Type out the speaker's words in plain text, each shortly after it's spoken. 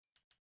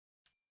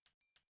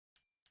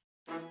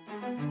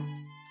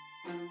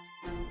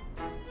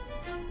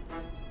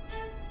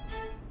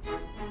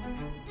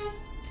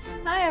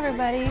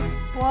everybody,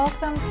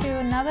 welcome to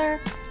another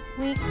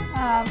week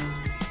of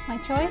my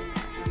choice.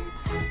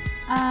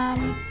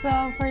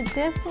 So for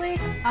this week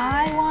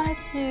I wanted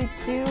to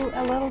do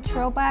a little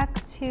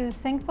throwback to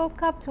Sinquefield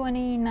Cup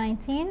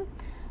 2019.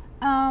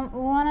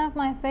 One of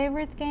my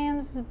favorite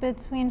games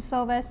between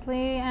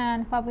Wesley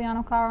and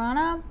Fabiano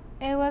Caruana.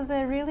 It was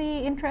a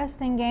really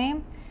interesting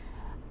game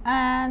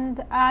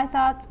and I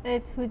thought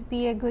it would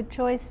be a good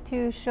choice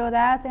to show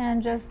that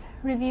and just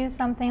review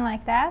something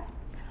like that.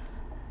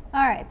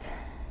 Alright,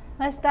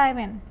 let's dive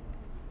in.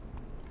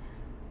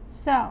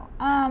 So,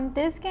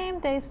 this game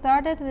they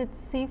started with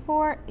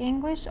c4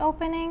 English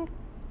opening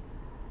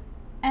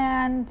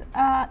and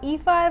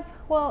e5.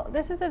 Well,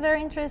 this is a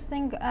very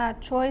interesting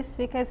choice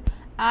because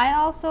I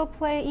also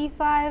play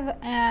e5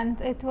 and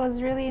it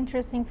was really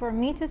interesting for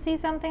me to see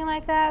something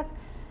like that.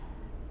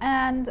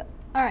 And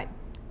alright,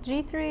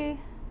 g3,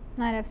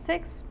 knight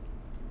f6.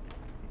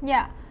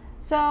 Yeah,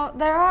 so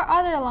there are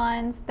other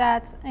lines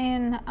that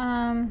in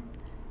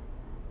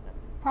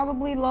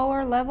probably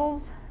lower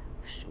levels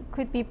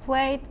could be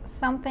played,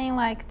 something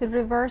like the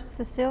reverse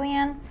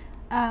Sicilian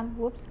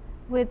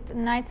with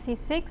knight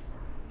c6,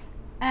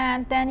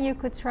 and then you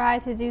could try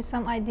to do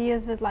some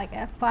ideas with like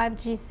f5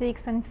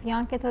 g6 and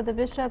fianchetto the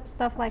bishop,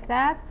 stuff like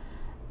that.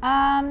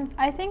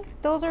 I think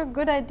those are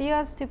good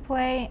ideas to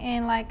play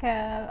in like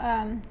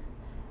a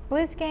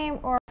blitz game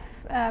or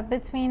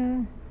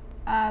between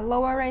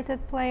lower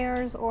rated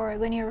players, or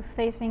when you're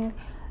facing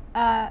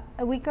a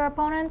weaker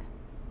opponent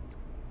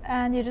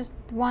and you just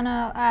want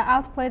to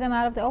outplay them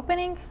out of the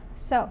opening.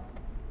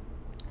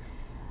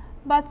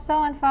 But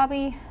So and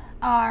Fabi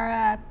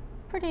are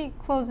pretty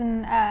close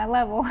in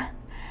level,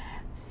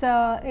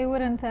 so it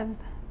wouldn't have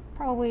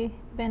probably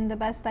been the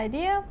best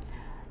idea.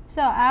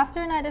 So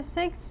after knight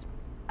f6,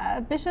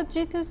 bishop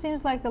g2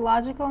 seems like the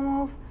logical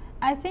move.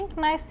 I think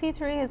knight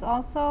c3 is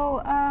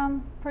also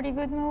pretty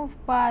good move,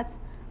 but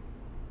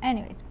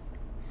anyways.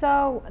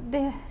 So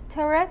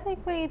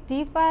theoretically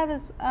d5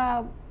 is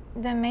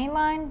the main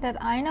line that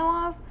I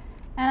know of,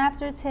 and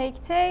after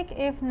take,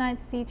 if knight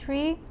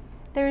c3,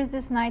 there is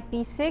this knight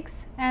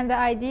b6, and the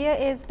idea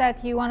is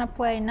that you want to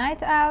play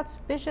knight out,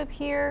 bishop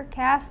here,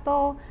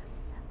 castle,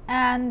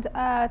 and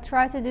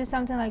try to do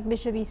something like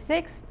bishop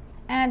e6,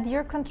 and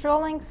you're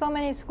controlling so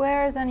many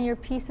squares and your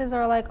pieces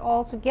are like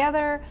all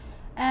together,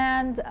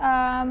 and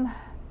I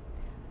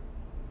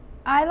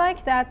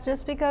like that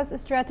just because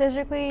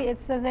strategically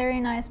it's a very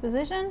nice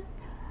position.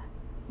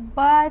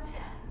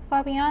 But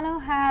Fabiano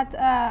had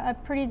a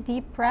pretty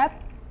deep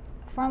prep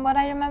from what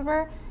I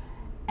remember,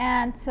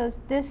 and so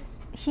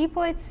he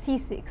played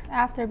c6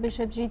 after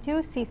bishop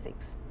g2,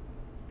 c6.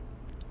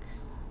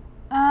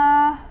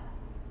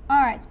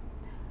 Alright,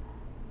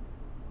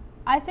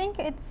 I think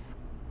it's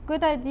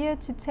good idea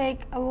to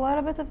take a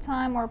little bit of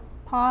time or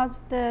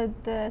pause the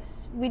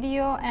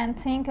video and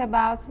think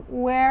about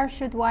where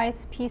should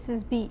white's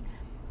pieces be,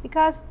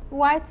 because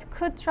white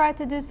could try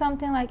to do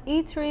something like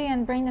e3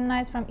 and bring the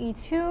knight from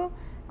e2,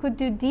 could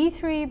do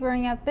d3,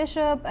 bring out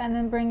bishop, and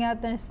then bring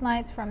out this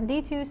knight from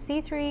d2,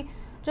 c3,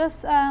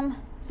 just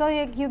so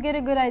you get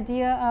a good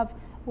idea of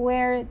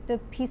where the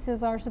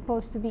pieces are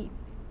supposed to be.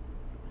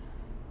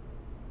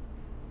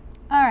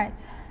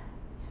 Alright,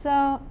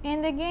 so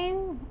in the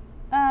game,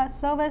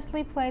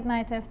 Wesley played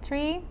knight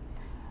f3.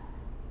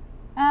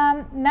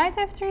 Knight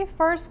f3,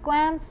 first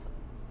glance,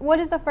 what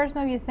is the first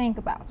move you think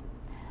about?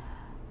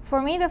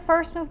 For me, the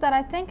first move that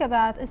I think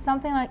about is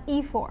something like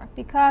e4,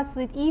 because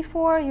with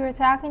e4 you're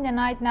attacking the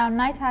knight. Now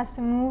knight has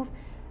to move,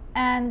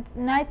 and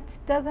knight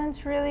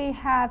doesn't really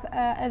have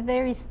a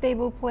very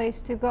stable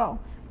place to go.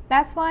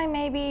 That's why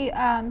maybe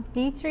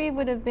d3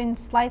 would have been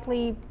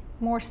slightly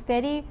more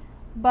steady,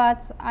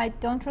 but I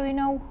don't really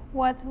know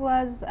what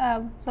was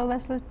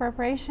Wesley's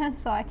preparation,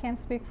 so I can't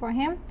speak for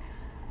him.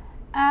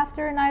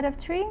 After knight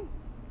f3,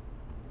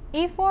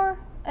 e4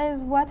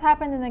 is what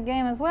happened in the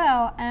game as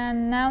well,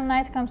 and now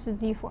knight comes to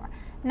d4.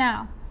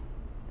 Now,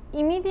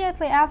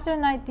 immediately after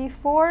knight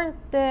d4,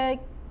 the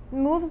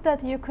moves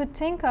that you could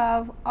think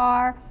of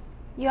are,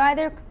 you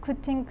either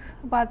could think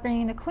about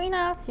bringing the queen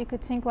out, you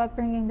could think about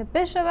bringing the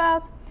bishop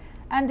out,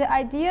 and the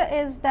idea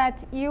is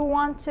that you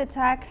want to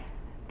attack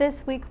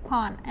this weak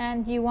pawn,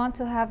 and you want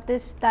to have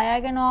this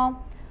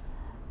diagonal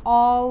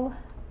all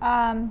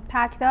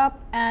packed up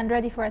and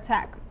ready for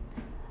attack.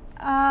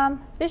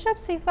 Bishop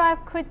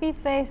c5 could be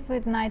faced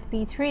with knight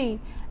b3,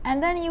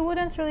 and then you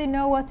wouldn't really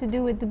know what to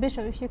do with the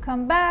bishop. If you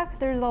come back,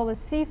 there's always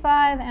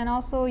c5, and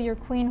also your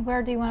queen,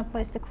 where do you want to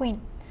place the queen?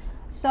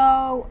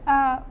 So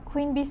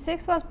queen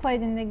b6 was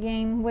played in the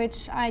game,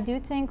 which I do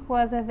think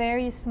was a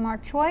very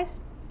smart choice.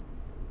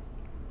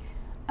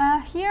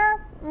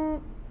 Here,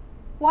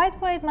 white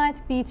played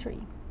knight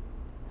b3.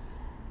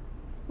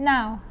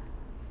 Now,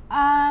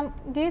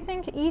 do you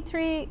think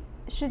e3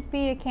 should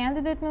be a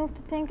candidate move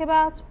to think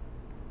about?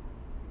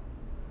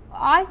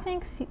 I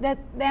think that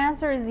the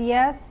answer is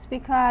yes,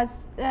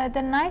 because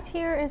the knight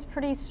here is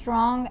pretty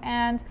strong,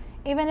 and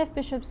even if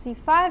bishop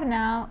c5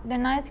 now, the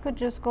knight could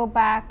just go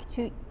back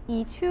to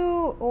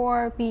e2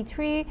 or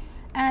b3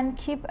 and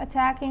keep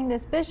attacking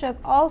this bishop.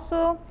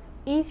 Also,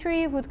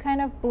 e3 would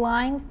kind of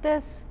blind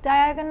this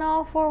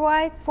diagonal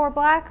for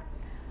black.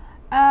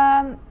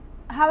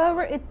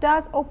 However, it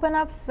does open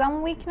up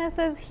some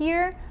weaknesses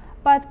here,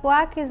 but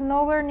black is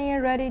nowhere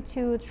near ready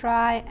to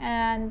try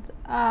and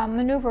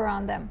maneuver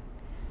on them.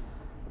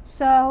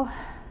 So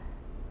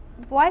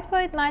white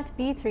played knight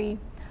b3.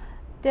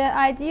 The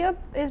idea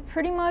is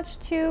pretty much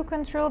to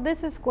control this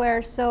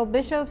square, so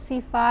bishop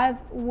c5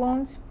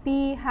 won't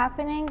be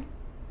happening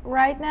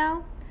right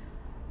now.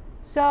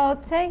 So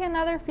take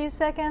another few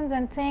seconds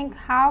and think,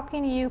 how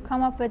can you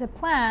come up with a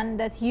plan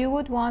that you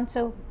would want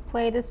to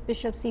play this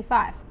bishop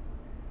c5?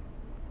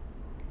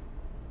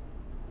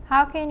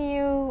 How can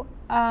you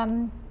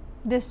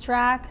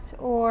distract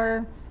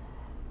or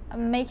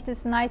make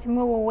this knight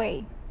move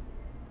away?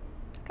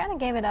 Kind of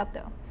gave it up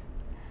though.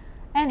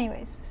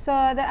 Anyways,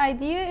 so the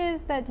idea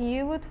is that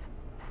you would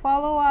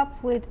follow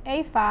up with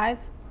a5,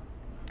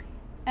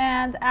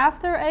 and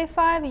after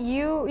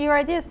a5 your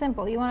idea is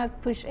simple. You want to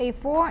push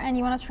a4 and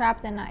you want to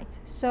trap the knight.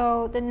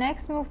 So the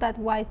next move that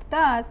white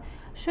does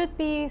should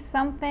be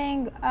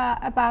something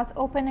about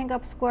opening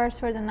up squares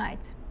for the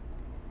knight.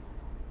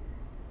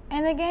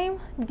 In the game,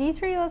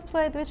 d3 was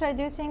played, which I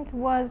do think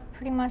was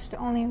pretty much the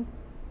only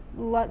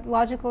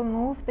logical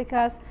move,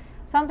 because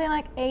something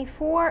like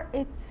a4,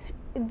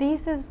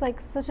 this is like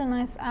such a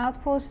nice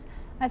outpost.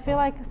 I feel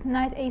like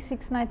knight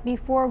a6, knight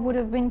b4 would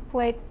have been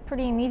played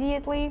pretty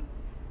immediately.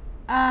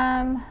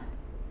 So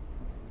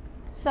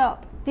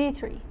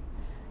d3.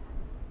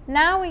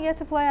 Now we get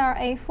to play our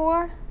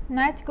a4.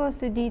 Knight goes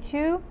to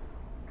d2,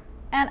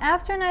 and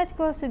after knight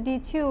goes to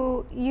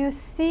d2, you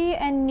see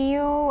a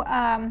new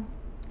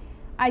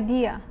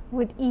idea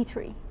with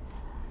e3.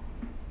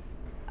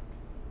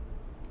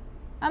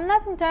 I'm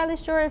not entirely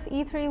sure if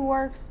e3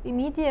 works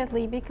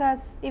immediately,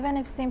 because even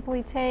if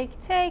simply take,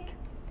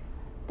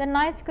 the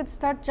knight could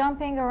start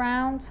jumping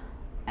around,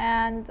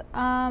 and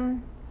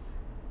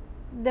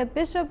the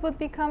bishop would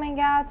be coming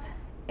out.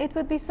 It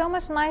would be so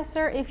much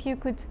nicer if you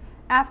could,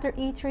 after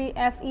e3,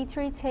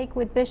 fe3, take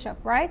with bishop,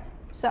 right?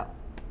 So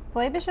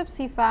play bishop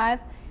c5.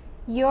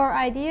 Your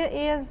idea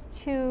is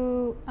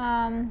to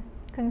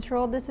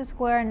control this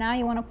square. Now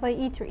you want to play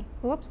e3.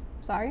 Oops,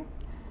 sorry.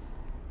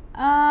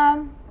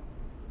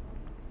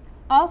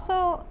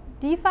 Also,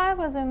 d5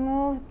 was a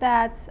move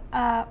that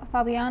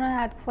Fabiano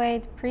had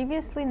played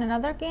previously in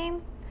another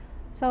game,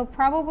 so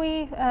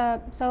probably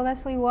so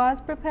Wesley was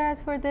prepared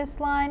for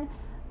this line,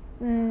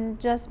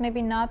 just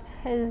maybe not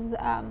his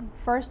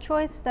first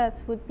choice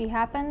that would be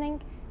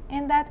happening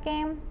in that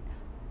game.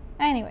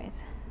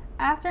 Anyways,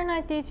 after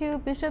knight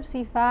d2, bishop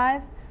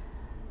c5,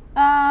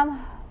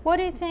 what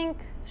do you think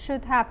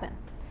should happen?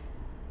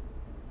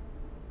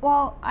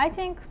 Well, I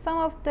think some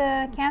of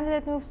the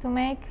candidate moves to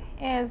make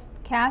is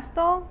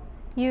castle.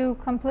 You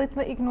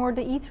completely ignore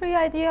the e3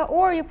 idea,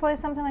 or you play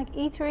something like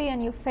e3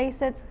 and you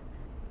face it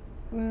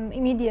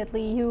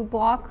immediately. You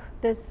block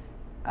this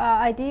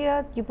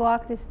idea, you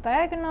block this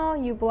diagonal,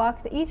 you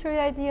block the e3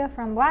 idea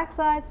from black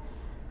side.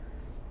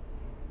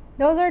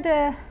 Those are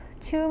the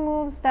two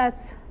moves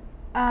that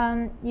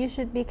you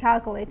should be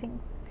calculating.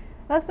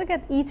 Let's look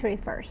at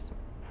e3 first.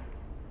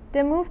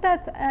 The move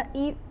that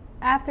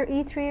after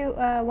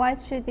e3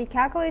 white should be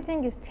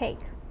calculating is take.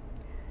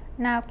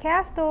 Now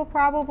castle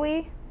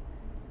probably,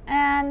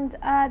 and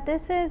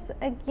this is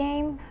a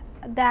game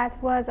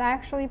that was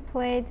actually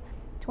played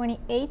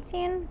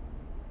 2018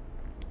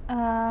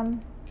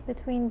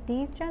 between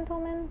these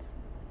gentlemen.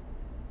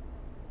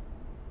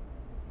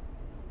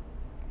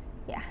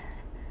 Yeah.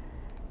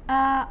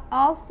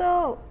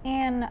 Also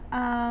in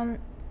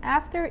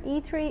after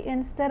e3,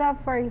 instead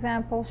of, for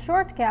example,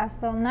 short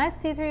castle, knight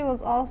c3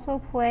 was also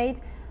played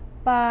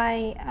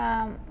by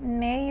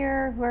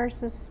Mayer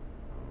versus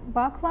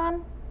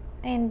Buckland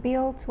in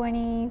Bill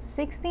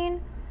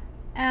 2016,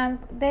 and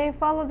they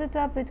followed it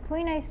up with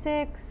queen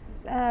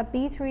a6,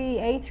 b3,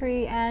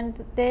 a3,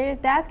 and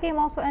that game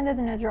also ended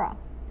in a draw.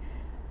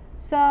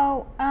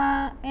 So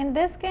in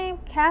this game,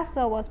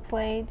 castle was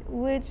played,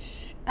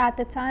 which at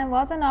the time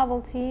was a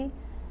novelty.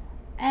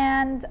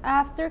 And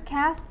after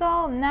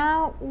castle,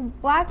 now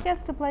black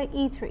gets to play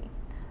e3.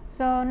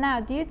 So now,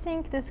 do you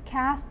think this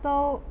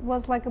castle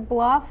was like a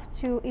bluff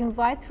to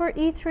invite for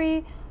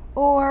e3,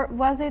 or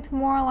was it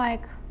more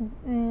like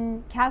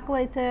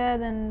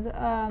calculated?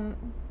 And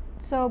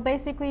so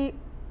basically,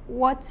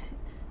 what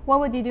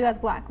would you do as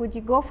black? Would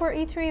you go for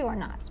e3 or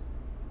not?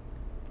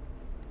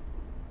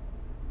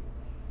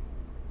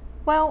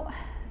 Well,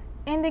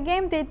 in the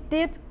game they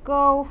did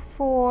go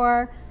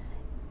for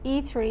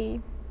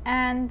e3.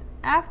 And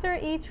after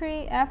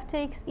e3, f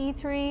takes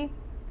e3,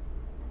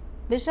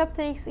 bishop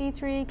takes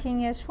e3,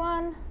 king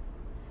h1.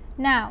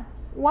 Now,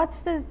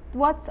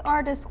 what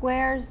are the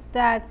squares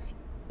that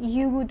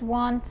you would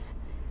want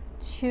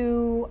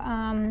to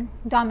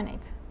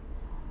dominate?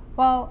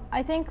 Well,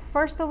 I think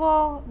first of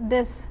all,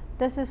 this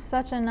is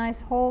such a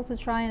nice hole to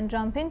try and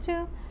jump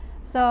into.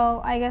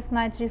 So I guess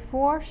knight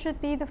g4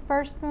 should be the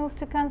first move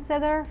to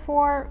consider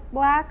for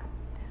black.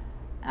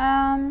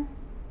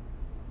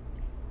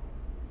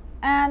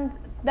 And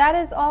that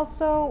is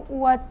also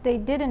what they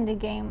did in the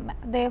game.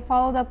 They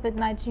followed up with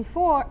knight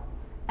g4,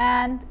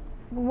 and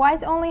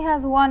white only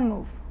has one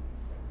move.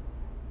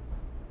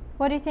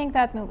 What do you think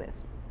that move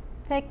is?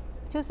 Take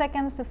 2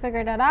 seconds to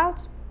figure that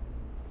out.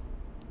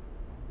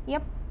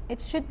 Yep,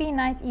 it should be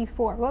knight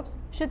e4. Whoops,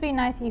 should be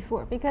knight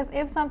e4, because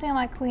if something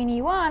like queen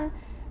e1,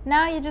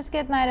 now you just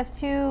get knight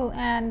f2,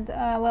 and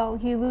well,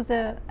 you lose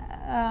a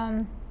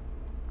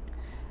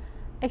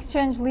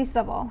exchange least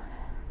of all.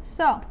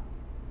 So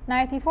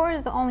knight e4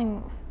 is the only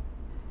move.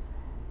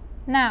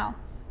 Now,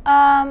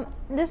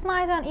 this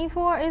knight on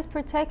e4 is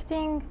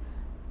protecting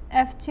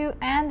f2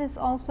 and is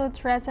also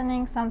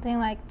threatening something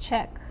like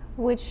check,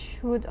 which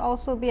would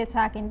also be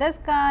attacking this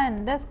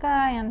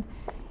guy, and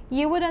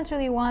you wouldn't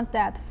really want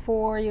that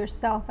for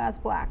yourself as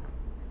black.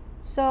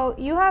 So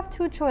you have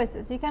two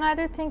choices. You can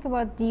either think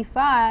about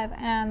d5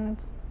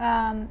 and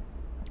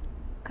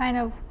kind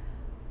of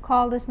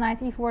call this knight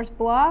e4's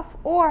bluff,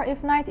 or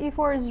if knight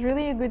e4 is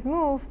really a good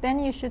move, then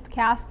you should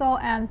castle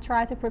and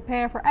try to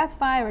prepare for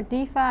f5 or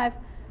d5.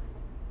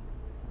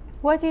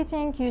 What do you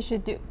think you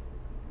should do?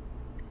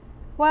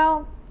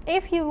 Well,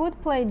 if you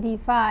would play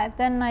d5,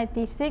 then knight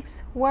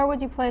d6, where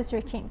would you place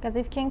your king? Because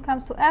if king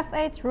comes to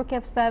f8, rook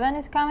f7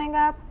 is coming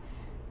up.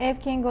 If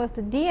king goes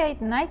to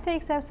d8, knight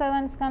takes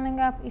f7 is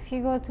coming up. If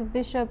you go to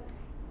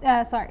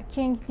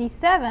king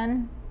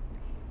d7,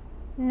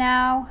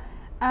 now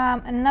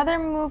another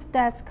move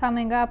that's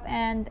coming up,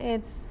 and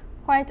it's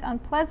quite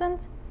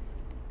unpleasant,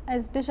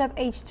 is bishop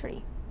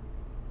h3.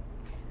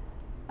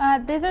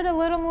 These are the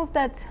little moves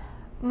that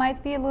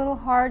might be a little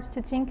hard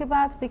to think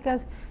about,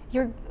 because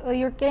your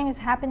game is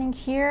happening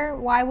here.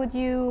 Why would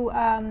you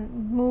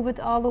move it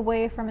all the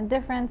way from a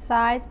different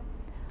side?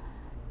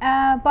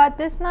 But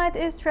this knight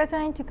is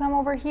threatening to come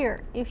over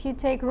here. If you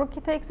take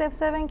rook takes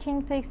f7,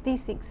 king takes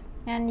d6,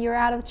 and you're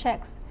out of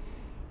checks.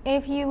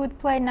 If you would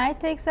play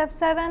knight takes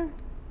f7,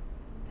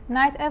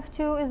 knight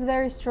f2 is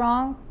very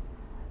strong.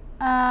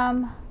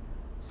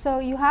 So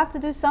you have to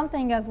do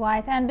something as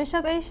white. And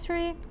bishop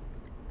h3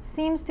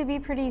 seems to be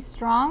pretty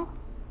strong,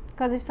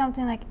 because if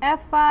something like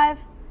f5,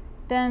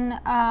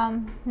 then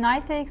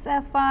knight takes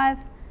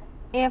f5.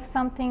 If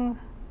something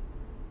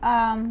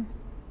and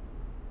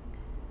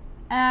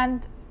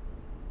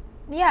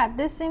yeah,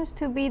 this seems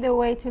to be the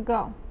way to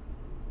go.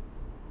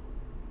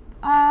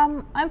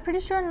 I'm pretty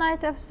sure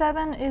knight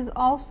f7 is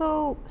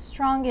also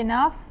strong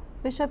enough.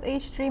 Bishop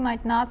h3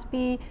 might not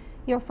be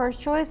your first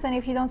choice, and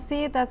if you don't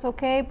see it, that's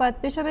okay,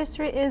 but bishop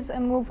h3 is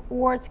a move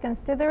worth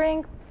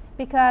considering,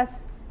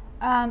 because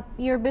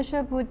your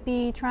bishop would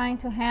be trying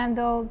to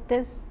handle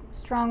this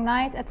strong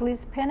knight, at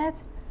least pin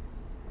it.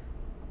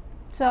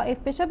 So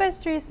if bishop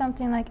h3 is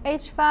something like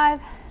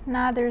h5,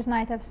 now there's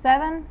knight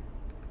f7.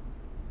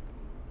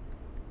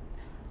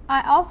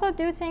 I also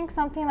do think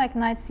something like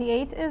knight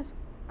c8 is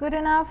good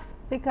enough,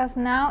 because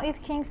now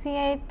if king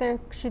c8, there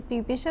should be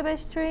bishop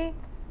h3,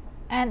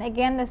 and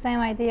again the same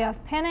idea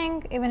of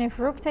pinning. Even if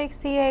rook takes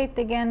c8,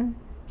 again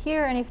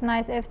here, and if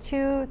knight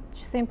f2,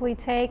 simply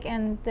take,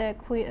 and the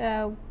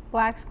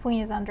black's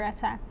queen is under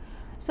attack.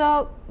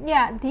 So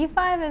yeah,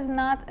 d5 is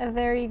not a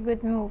very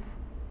good move.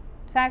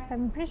 In fact,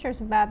 I'm pretty sure it's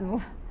a bad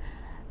move.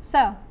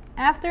 So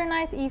after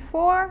knight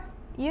e4,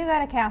 you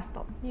gotta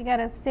castle. You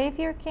gotta save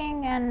your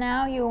king, and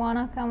now you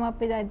wanna come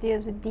up with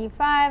ideas with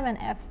d5 and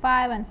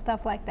f5 and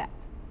stuff like that.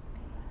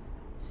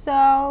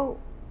 So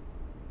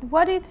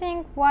what do you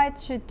think white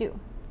should do?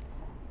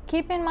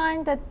 Keep in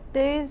mind that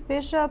these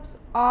bishops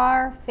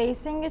are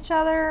facing each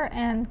other,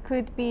 and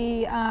could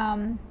be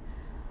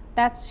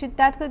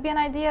that could be an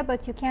idea,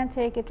 but you can't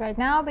take it right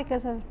now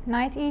because of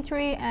knight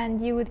e3, and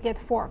you would get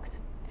forked.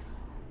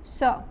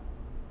 So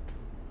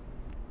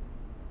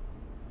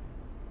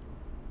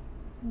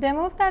the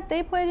move that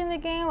they played in the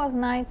game was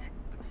knight,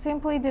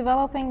 simply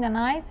developing the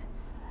knight,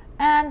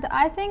 and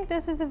I think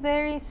this is a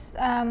very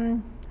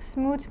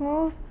smooth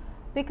move,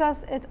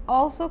 because it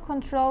also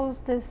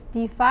controls this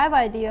d5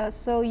 idea.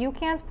 So you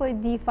can't play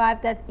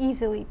d5 that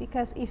easily,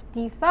 because if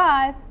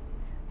d5,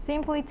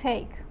 simply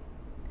take.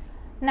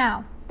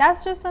 Now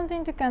that's just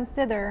something to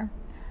consider.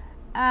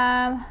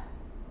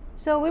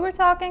 So we were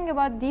talking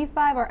about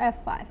d5 or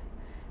f5.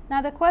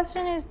 Now the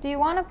question is, do you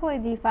want to play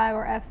d5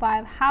 or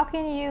f5? How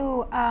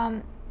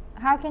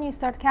can you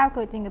start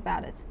calculating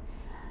about it?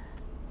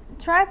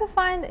 Try to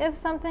find if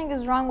something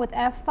is wrong with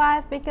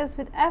f5, because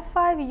with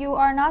f5 you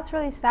are not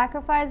really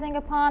sacrificing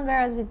a pawn,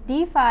 whereas with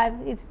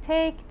d5 it's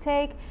take,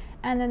 take,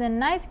 and then the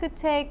knight could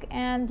take,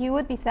 and you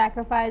would be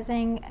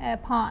sacrificing a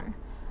pawn.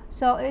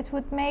 So it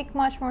would make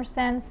much more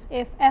sense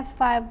if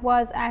f5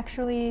 was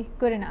actually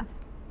good enough.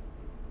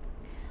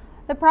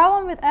 The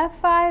problem with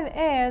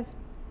f5 is,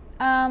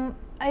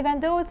 even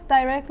though it's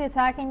directly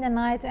attacking the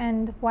knight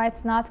and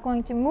white's not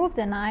going to move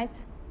the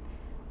knight,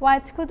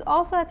 white could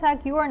also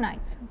attack your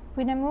knight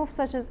with a move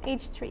such as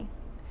h3.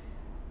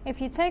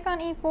 If you take on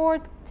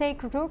e4,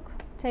 take rook,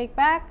 take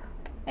back,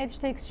 h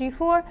takes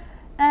g4,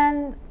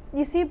 and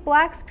you see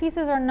black's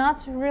pieces are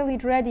not really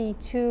ready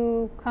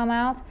to come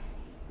out.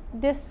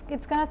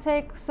 it's gonna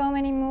take so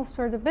many moves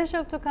for the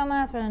bishop to come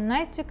out, for the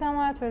knight to come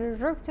out, for the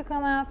rook to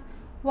come out,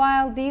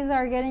 while these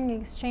are getting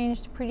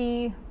exchanged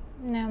pretty,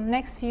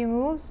 next few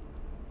moves,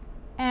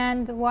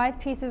 and white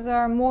pieces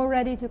are more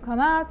ready to come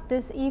out.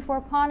 This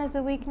e4 pawn is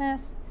a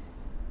weakness.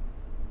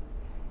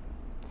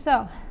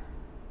 So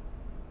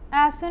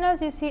as soon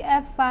as you see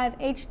f5,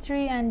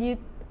 h3, and you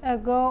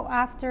go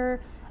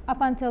after up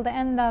until the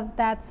end of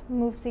that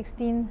move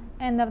 16,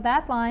 end of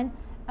that line,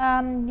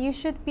 you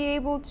should be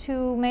able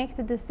to make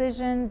the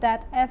decision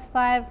that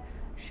f5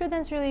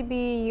 shouldn't really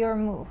be your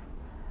move.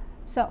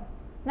 So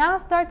now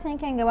start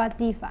thinking about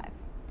d5.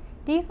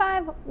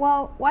 d5,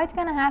 well, white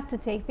kind of has to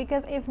take,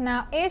 because if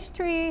now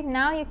h3,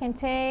 now you can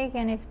take,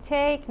 and if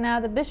take, now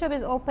the bishop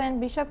is open,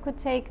 bishop could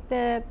take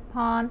the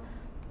pawn,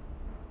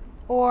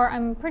 or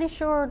I'm pretty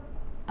sure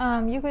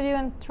you could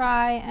even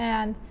try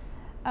and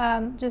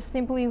just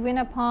simply win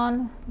a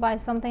pawn by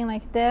something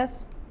like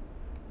this.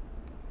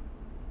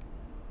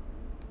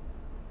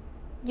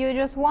 You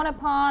just won a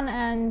pawn,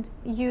 and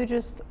you'll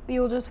just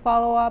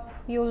follow up.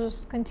 You'll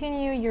just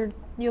continue.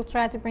 You'll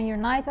try to bring your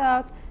knight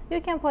out. You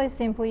can play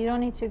simply. You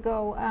don't need to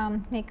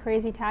go make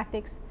crazy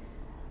tactics.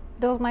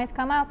 Those might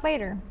come out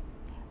later.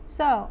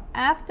 So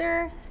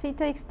after c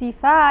takes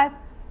d5,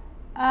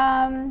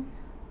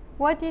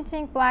 what do you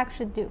think black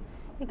should do?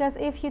 Because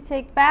if you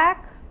take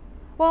back,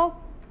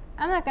 well,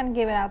 I'm not going to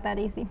give it out that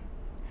easy.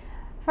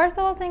 First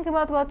of all, think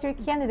about what your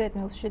candidate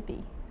moves should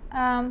be.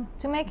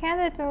 To make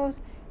candidate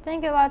moves,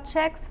 think about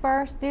checks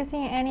first. Do you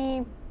see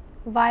any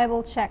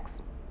viable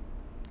checks?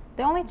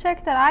 The only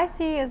check that I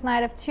see is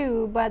knight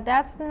f2, but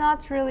that's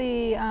not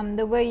really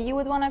the way you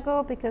would want to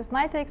go, because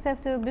knight takes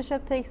f2,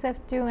 bishop takes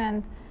f2,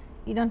 and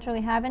you don't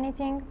really have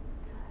anything.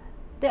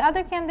 The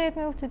other candidate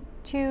move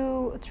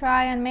to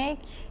try and make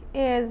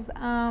is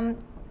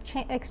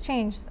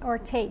exchange or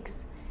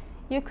takes.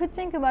 You could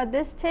think about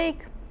this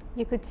take,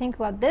 you could think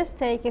about this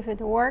take if it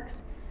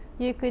works,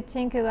 you could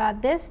think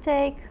about this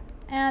take,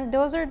 and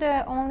those are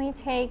the only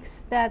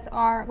takes that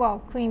are, well,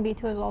 queen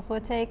b2 is also a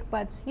take,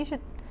 but you should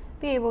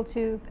be able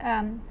to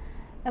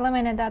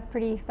eliminate that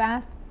pretty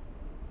fast.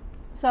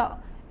 So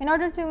in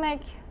order to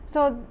make,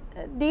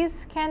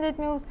 these candidate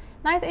moves,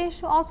 knight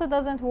h2 also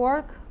doesn't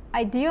work.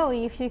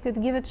 Ideally, if you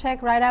could give a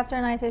check right after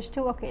knight h2,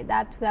 okay,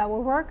 that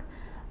will work,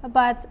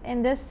 but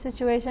in this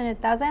situation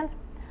it doesn't.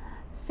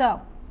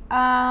 So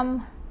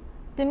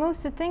the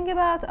moves to think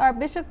about are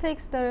bishop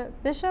takes the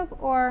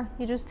bishop, or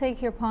you just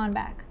take your pawn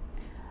back.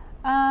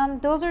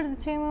 Those are the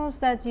two moves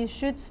that you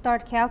should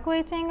start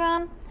calculating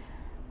on.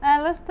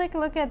 Let's take a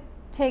look at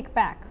take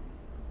back.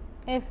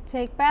 If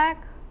take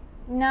back,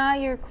 now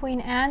your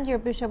queen and your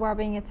bishop are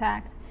being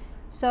attacked.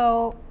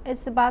 So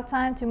it's about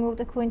time to move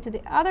the queen to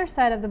the other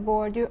side of the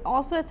board. You're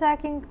also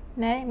attacking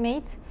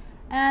mate.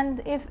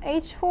 And if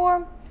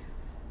h4,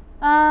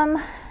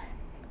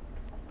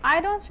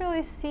 I don't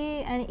really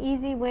see an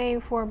easy way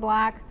for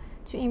black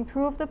to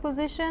improve the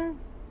position.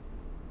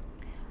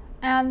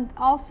 And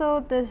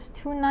also, these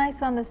two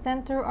knights on the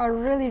center are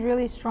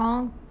really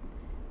strong.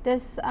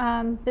 This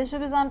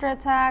bishop is under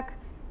attack.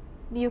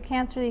 You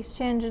can't really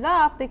exchange it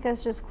off,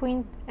 because just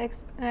queen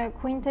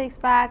takes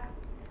back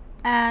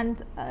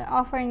and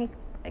offering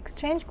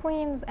exchange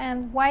queens,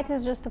 and white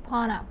is just a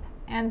pawn up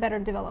and better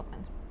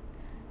development.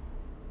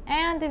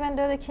 And even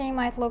though the king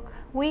might look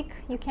weak,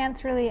 you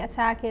can't really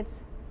attack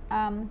it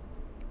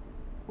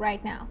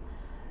right now.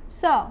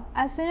 So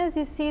as soon as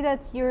you see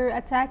that your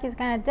attack is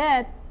kind of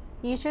dead,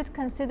 you should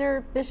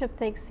consider bishop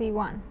takes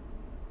c1.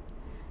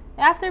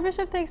 After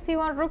bishop takes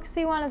c1, rook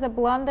c1 is a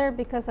blunder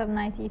because of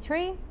knight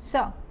e3.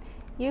 So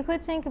you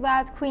could think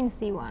about queen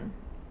c1.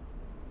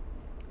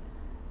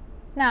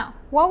 Now,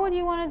 what would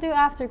you want to do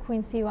after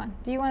queen c1?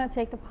 Do you want to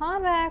take the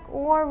pawn back,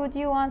 or would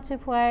you want to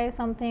play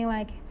something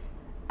like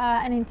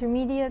an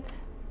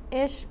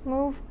intermediate-ish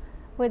move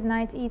with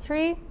knight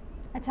e3,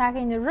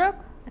 attacking the rook,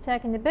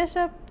 attacking the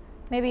bishop?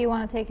 Maybe you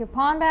want to take your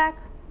pawn back.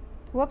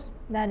 Whoops,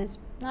 that is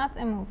not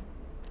a move.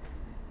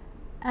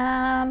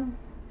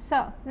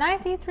 So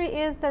knight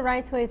e3 is the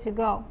right way to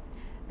go,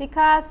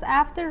 because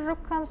after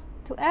rook comes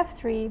to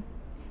f3,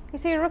 you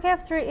see rook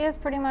f3 is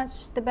pretty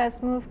much the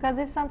best move, because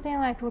if something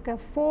like rook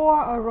f4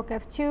 or rook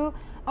f2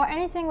 or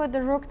anything with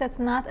the rook that's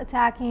not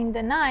attacking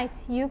the knight,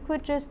 you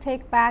could just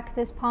take back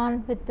this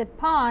pawn with the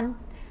pawn,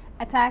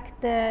 attack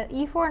the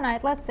e4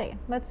 knight.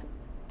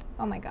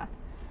 Oh my god.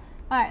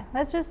 Alright,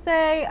 let's just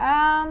say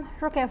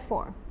rook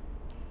f4.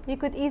 You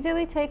could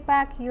easily take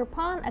back your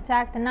pawn,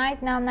 attack the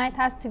knight. Now knight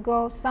has to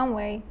go some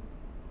way.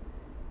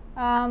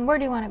 Where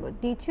do you want to go?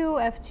 d2,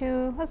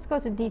 f2, let's go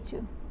to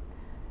d2.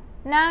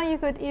 Now you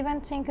could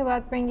even think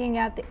about bringing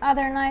out the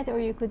other knight, or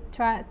you could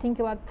think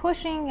about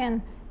pushing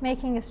and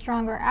making a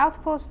stronger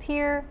outpost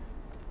here.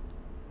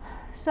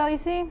 So you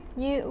see,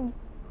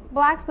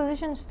 black's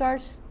position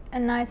starts a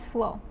nice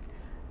flow.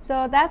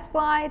 So that's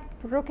why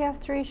rook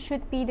f3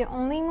 should be the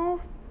only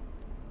move.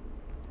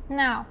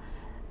 Now,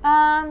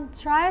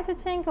 try to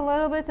think a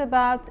little bit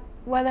about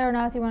whether or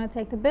not you want to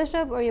take the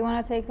bishop or you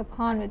want to take the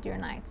pawn with your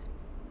knight.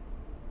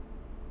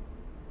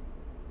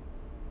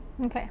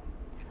 Okay.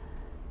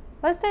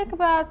 Let's think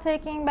about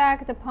taking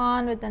back the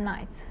pawn with the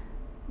knight.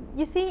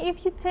 You see,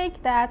 if you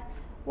take that,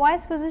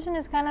 white's position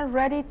is kind of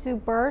ready to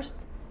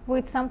burst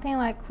with something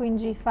like queen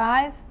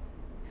g5,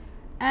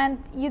 and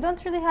you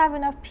don't really have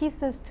enough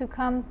pieces to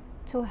come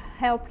to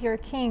help your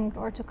king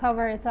or to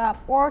cover it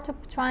up or to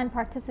try and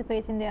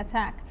participate in the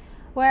attack.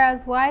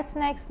 Whereas white's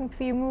next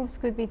few moves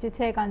could be to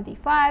take on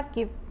d5,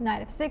 give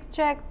knight f6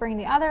 check, bring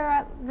the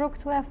other rook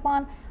to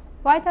f1.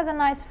 White has a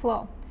nice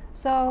flow.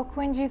 So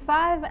queen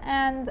g5,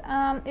 and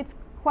it's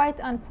quite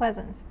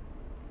unpleasant.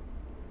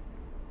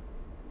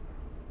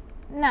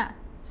 Now,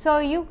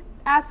 so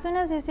as soon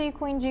as you see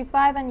queen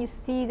g5 and you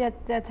see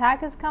that the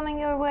attack is coming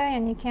your way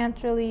and you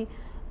can't really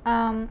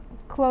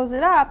close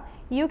it up,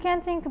 you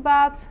can think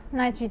about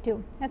knight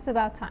g2. It's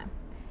about time.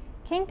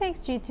 King takes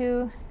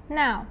g2.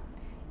 Now,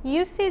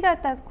 you see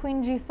that that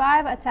queen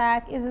g5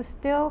 attack is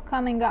still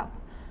coming up.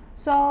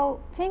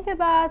 So think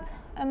about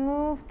a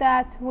move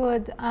that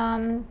would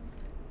kind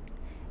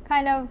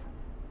of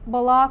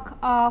block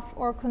off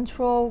or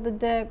control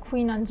the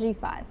queen on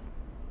g5.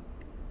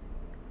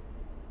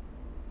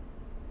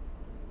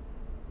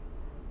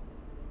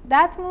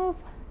 That move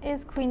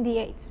is queen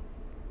d8.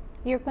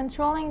 You're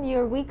controlling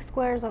your weak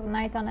squares of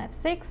knight on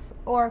f6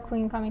 or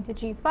queen coming to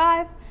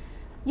g5.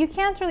 You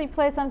can't really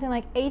play something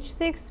like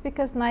h6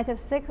 because knight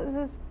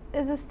f6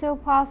 is still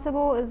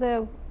possible, is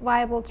a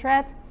viable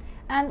threat.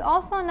 And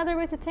also another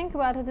way to think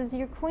about it is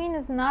your queen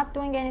is not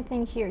doing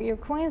anything here. Your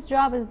queen's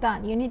job is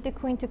done. You need the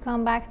queen to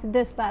come back to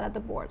this side of the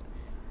board.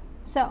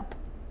 So,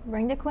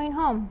 bring the queen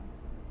home.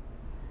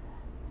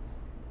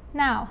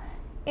 Now,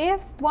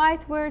 if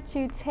white were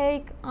to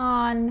take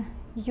on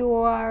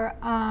your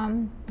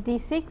d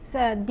takes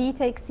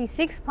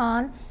c6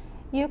 pawn,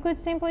 you could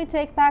simply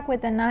take back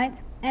with the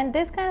knight, and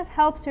this kind of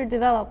helps your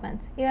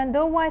development. Even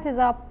though white is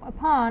up a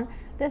pawn,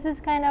 this is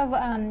kind of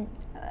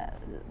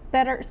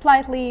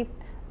slightly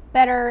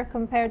better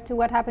compared to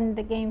what happened in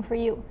the game for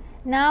you.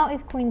 Now,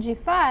 if queen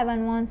g5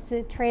 and wants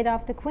to trade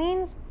off the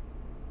queens,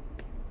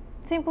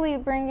 simply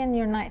bring in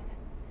your knight.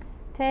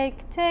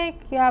 Take,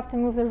 you have to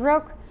move the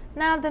rook.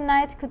 Now the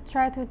knight could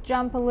try to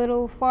jump a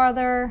little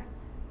farther,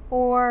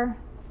 or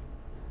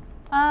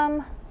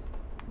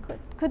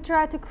could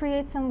try to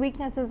create some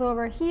weaknesses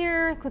over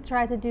here, could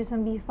try to do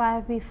some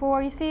b5,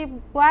 b4. You see,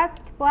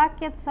 black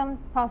gets some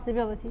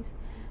possibilities.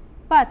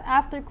 But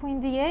after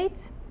queen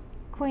d8,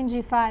 queen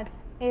g5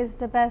 is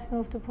the best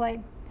move to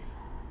play.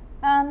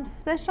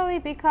 Especially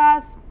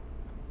because,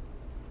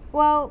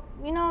 well,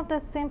 you know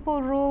that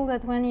simple rule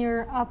that when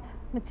you're up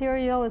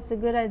material, it's a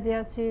good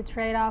idea to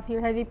trade off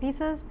your heavy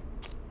pieces.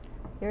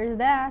 Here's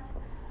that.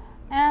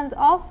 And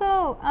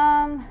also,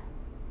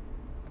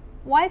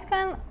 white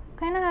kind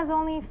of has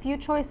only a few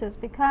choices,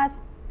 because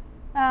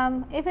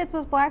if it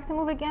was black to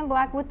move again,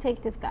 black would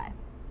take this guy.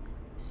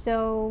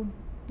 So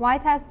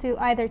white has to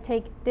either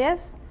take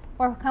this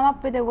or come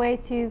up with a way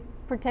to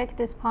protect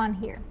this pawn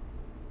here.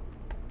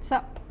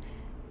 So,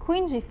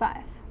 queen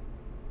g5.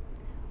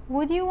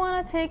 Would you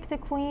want to take the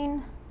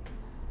queen?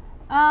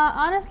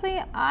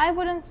 Honestly, I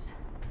wouldn't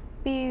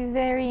be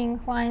very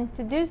inclined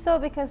to do so,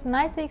 because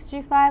knight takes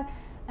g5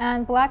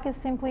 and black is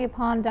simply a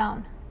pawn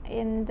down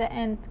in the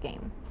end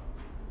game.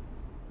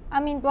 I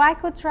mean,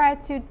 black could try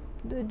to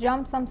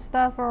jump some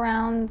stuff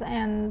around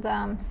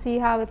and see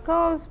how it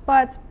goes,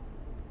 but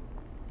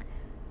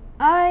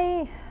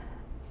I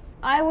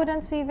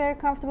wouldn't be very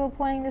comfortable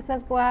playing this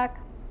as black.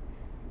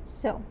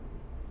 So,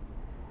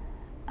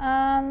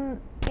 in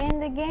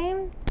the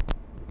game,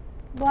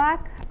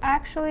 black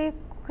actually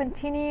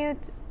continued.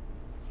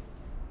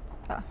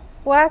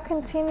 Black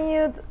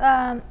continued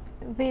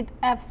with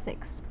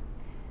f6,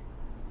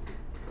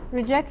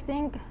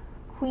 rejecting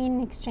queen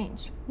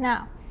exchange.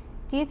 Now,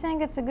 do you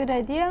think it's a good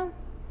idea?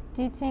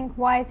 Do you think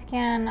white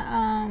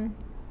can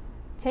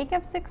take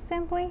f6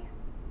 simply?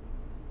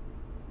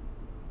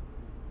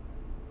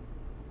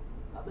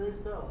 I believe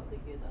so. I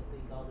think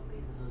all the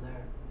pieces are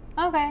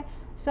there. Okay,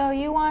 so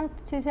you want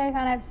to take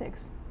on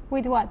f6.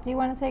 With what? Do you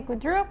want to take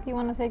with rook? You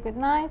want to take with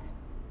knight?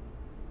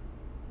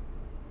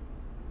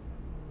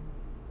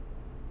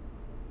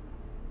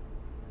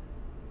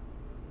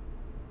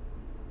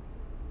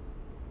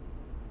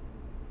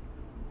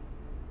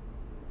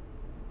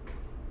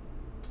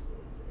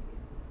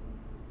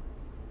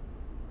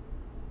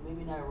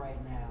 Maybe not right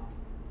now.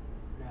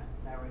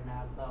 Not right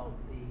now. I thought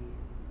the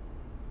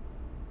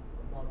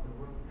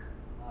rook.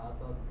 I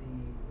thought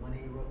when a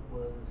rook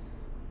was.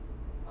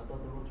 I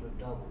thought the rooks were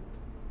doubled.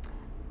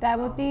 That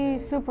would be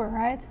super,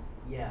 right?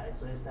 Yeah.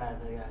 So it's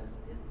not. Guys,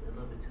 it's a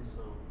little bit too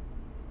soon.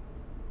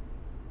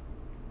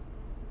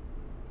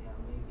 Yeah,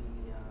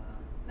 maybe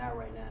not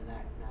right now.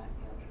 Not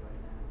capture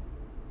right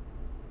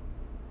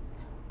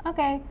now.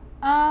 Okay.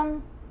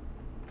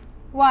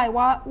 Why?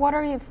 What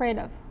are you afraid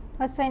of?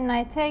 Let's say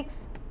knight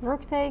takes,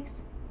 rook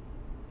takes.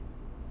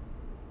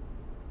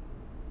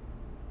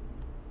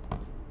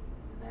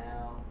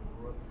 Now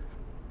rook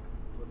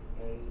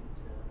A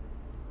to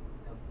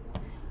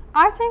f1.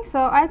 I think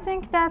so. I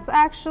think that's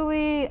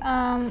actually.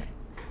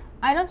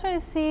 I don't really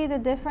see the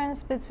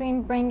difference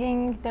between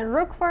bringing the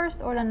rook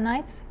first or the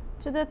knight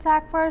to the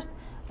attack first,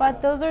 but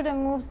Yeah. those are the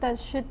moves that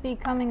should be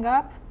coming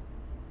up.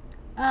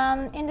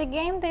 In the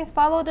game, they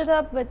followed it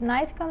up with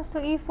knight comes to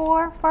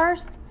e4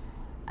 first.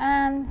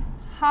 And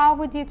how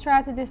would you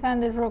try to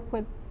defend the rook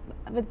with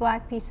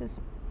black pieces?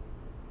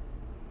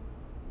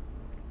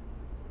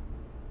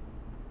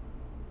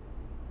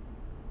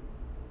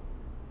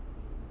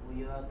 Will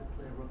you have to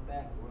play rook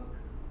back, rook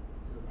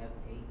to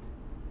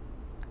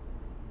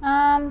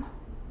f8?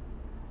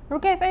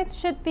 Rook f8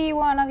 should be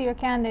one of your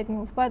candidate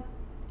moves, but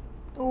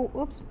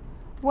oops.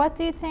 What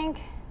do you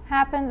think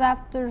happens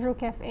after rook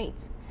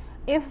f8?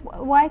 If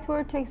white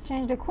were to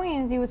exchange the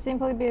queens, you would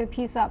simply be a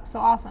piece up, so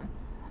awesome.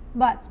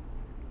 But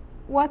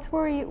what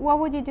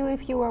would you do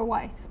if you were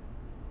white?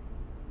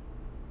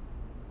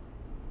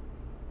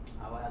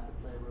 I would have to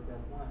play rook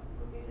f1,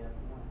 rook 8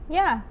 f1.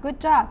 Yeah, good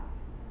job.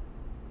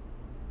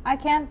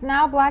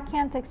 Now black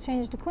can't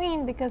exchange the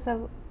queen because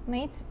of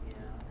mate. Yeah.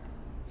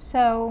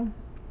 So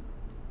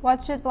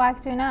what should black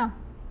do now?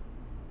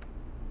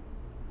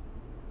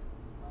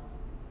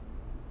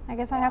 I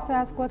guess I have to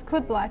ask, what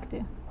could black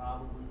do?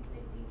 Probably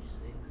play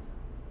h6.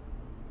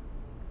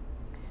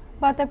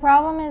 But the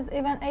problem is,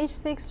 even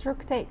h6,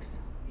 rook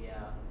takes.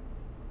 Yeah.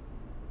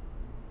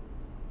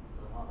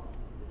 So hold on.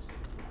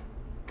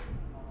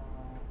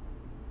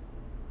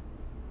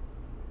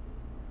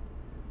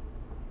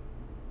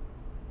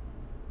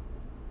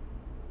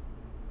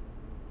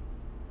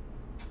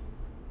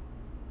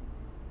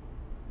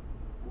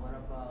 What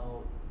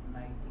about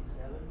knight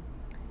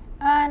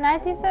d7?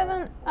 Knight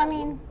d7, I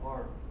mean,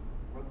 Or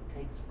rook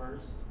takes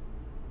first.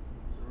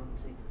 So rook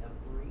takes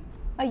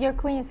f3. your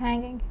queen is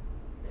hanging.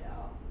 Yeah.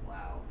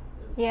 Wow.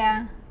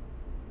 Yeah.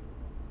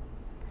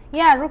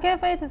 Yeah, rook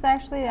f8 is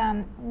actually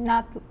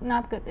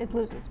not good. It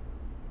loses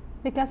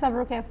because of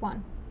rook f1.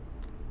 Okay.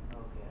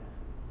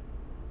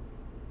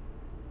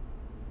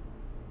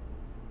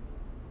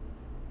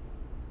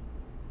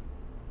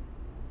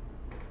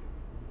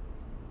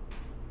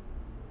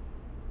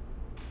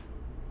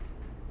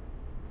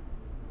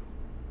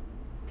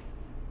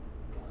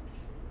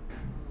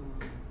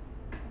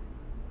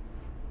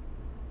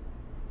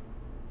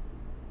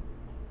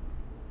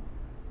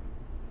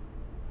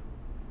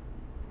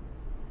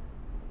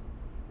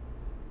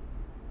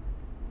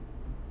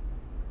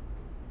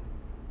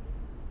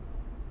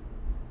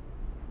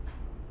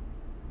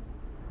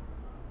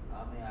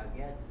 I mean, I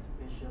guess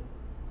bishop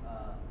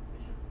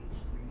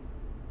h3.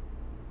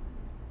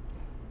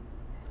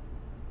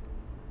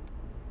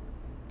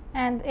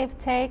 And if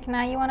take,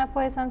 now you want to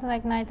play something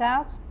like knight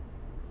out?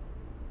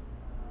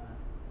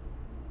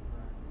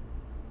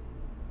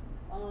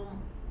 Yeah. I mean,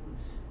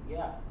 you're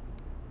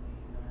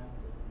gonna have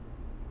to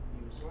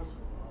be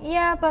resourceful.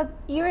 Yeah, but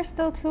you're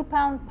still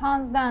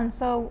pawns down.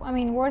 So, I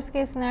mean, worst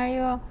case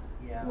scenario,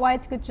 Yeah.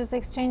 white could just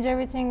exchange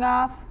everything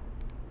off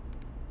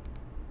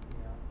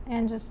Yeah.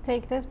 and just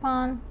take this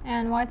pawn,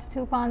 and white's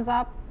 2 pawns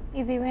up.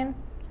 Easy win.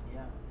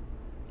 Yeah.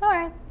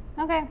 Alright,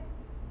 okay.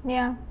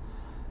 Yeah.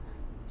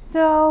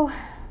 So,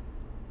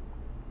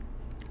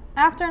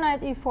 after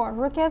knight e4,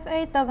 rook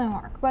f8 doesn't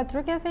work. But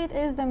rook f8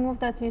 is the move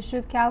that you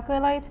should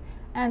calculate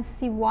and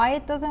see why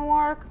it doesn't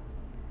work.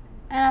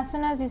 And as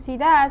soon as you see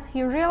that,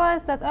 you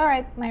realize that,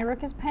 alright, my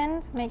rook is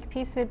pinned, make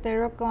peace with the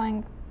rook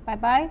going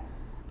bye-bye,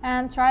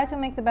 and try to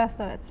make the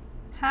best of it.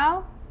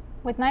 How?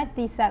 With knight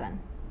d7.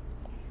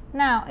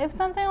 Now, if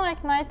something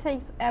like knight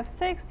takes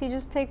f6, you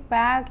just take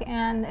back,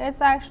 and it's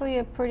actually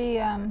a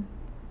pretty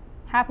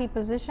happy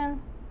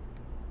position.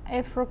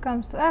 If rook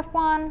comes to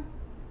f1,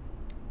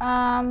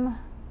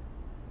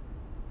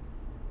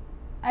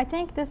 I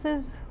think this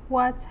is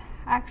what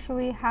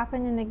actually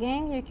happened in the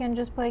game. You can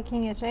just play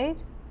king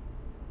h8.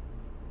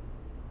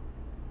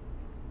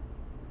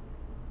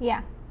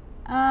 Yeah.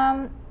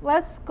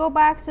 Let's go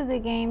back to the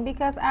game,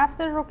 because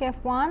after rook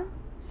f1,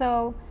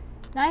 so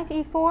knight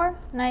e4,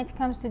 knight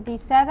comes to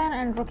d7,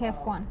 and rook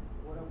f1.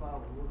 What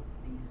about rook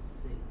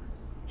d6?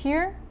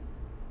 Here,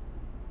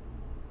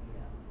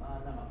 Yeah.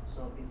 No.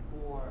 So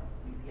before,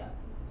 yeah.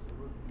 So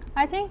rook d6.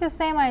 I think the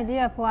same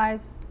idea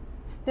applies.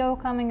 Still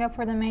coming up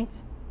for the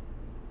mate.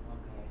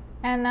 Okay.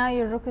 And now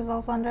your rook is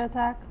also under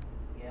attack.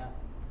 Yeah.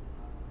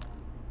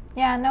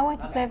 Yeah, no way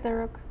to Okay. save the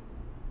rook.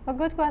 But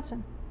good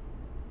question.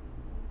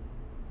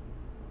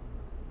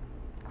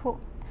 Cool.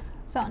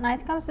 So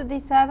knight comes to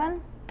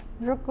d7,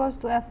 rook goes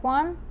to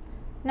f1.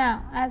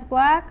 Now, as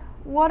black,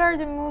 what are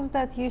the moves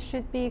that you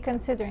should be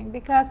considering?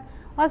 Because,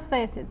 let's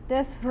face it,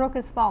 this rook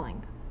is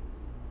falling.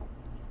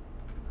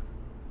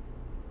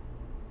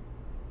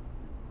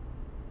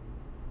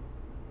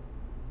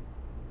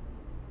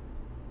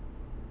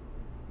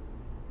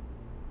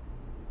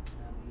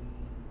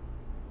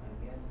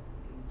 I guess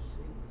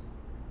h6.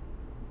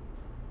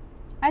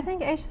 I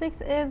think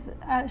h6 is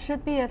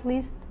should be at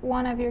least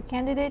one of your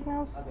candidate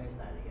moves. Okay, it's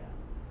not a yeah.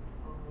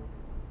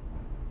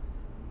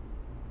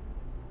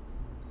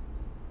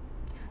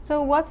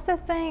 So what's the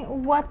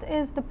thing, what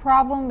is the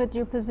problem with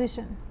your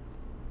position?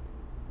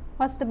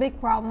 What's the big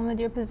problem with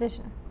your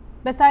position?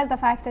 Besides the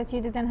fact that you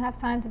didn't have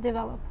time to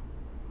develop.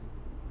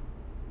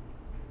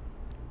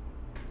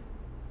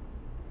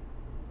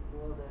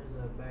 Well,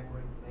 there's a back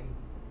rank mate.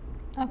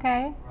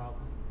 Okay.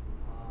 Problem.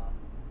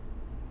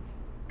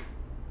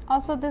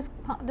 Also, this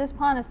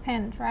pawn is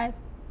pinned, right?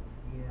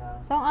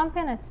 Yeah. So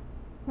unpin it.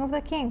 Move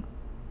the king.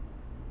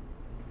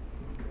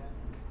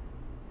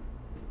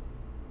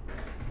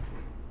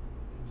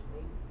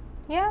 H8.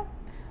 Yeah.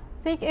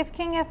 See, if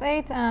king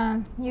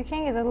f8, your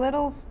king is a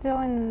little still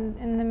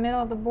in the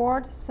middle of the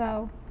board.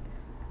 So,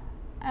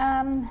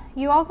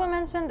 you also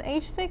mentioned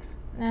h6.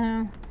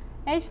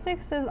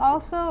 H6 is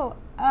also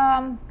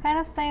kind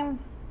of same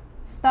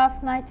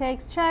stuff. Knight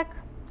takes check.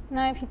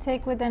 Now, if you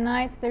take with the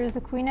knight, there is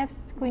a queen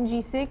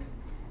g6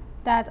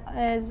 that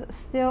is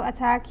still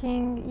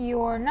attacking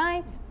your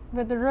knight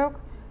with the rook,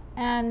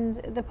 and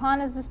the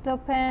pawn is still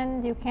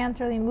pinned. You can't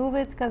really move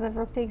it because of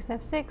rook takes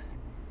f6.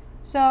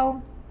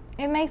 So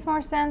it makes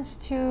more sense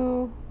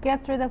to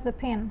get rid of the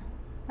pin,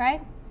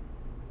 right?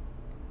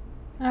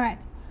 All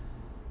right.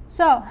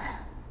 So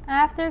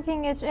after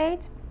king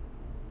h8,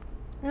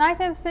 knight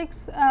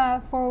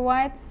f6 for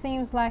white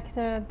seems like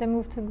the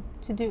move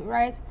to do,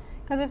 right?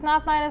 Because if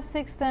not knight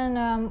f6,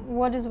 then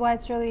what is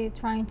white really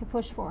trying to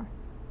push for?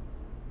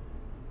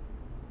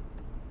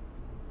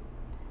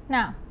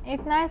 Now,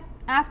 if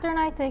after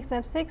knight takes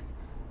f6,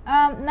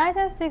 knight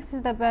f6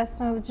 is the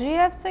best move.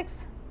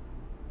 Gf6,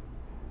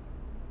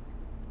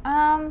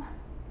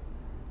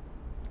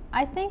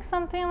 I think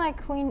something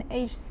like queen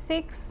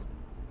h6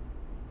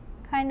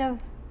 kind of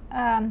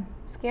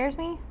scares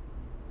me.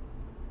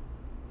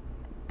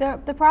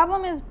 The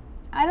problem is,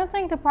 I don't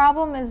think the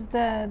problem is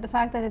the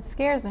fact that it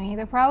scares me.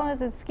 The problem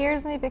is it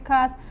scares me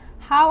because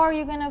how are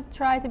you going to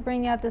try to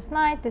bring out this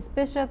knight, this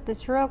bishop,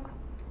 this rook?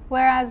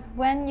 Whereas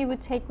when you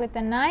would take with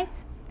the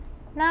knight,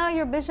 now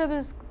your bishop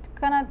is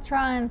going to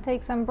try and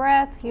take some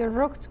breath, your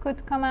rook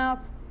could come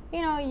out.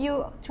 You know,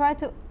 you try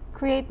to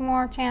create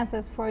more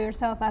chances for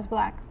yourself as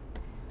black.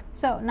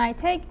 So knight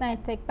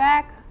take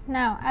back.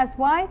 Now as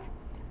white,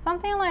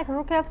 something like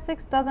rook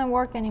f6 doesn't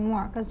work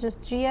anymore because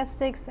just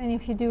gf6, and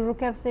if you do rook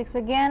f6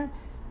 again,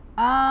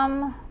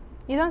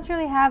 you don't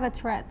really have a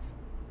threat.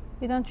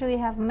 You don't really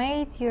have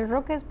mate, your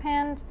rook is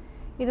pinned,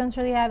 you don't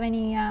really have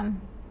any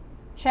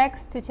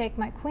checks to take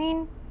my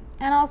queen,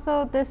 and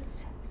also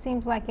this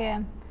seems like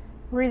a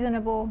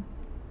reasonable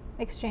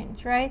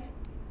exchange, right?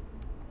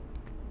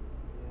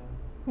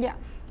 Yeah.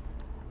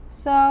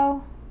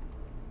 So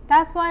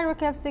that's why rook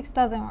f6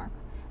 doesn't work.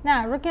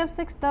 Now rook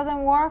f6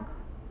 doesn't work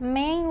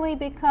mainly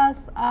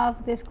because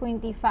of this queen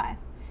d5.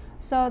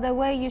 So the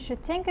way you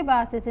should think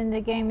about it in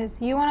the game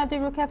is you want to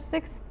do rook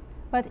f6,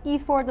 but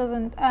e4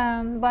 doesn't,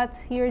 but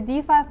your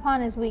d5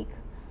 pawn is weak.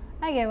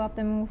 I gave up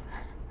the move.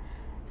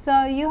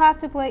 So you have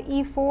to play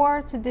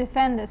e4 to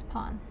defend this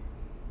pawn.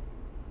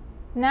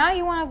 Now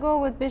you want to go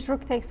with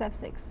rook takes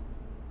f6.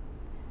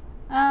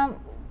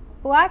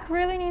 Black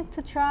really needs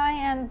to try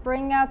and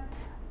bring out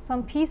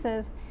some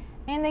pieces.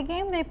 In the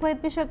game they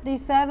played bishop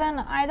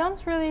d7. I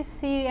don't really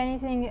see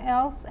anything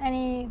else,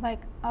 any like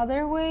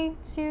other way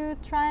to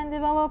try and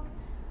develop.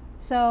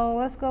 So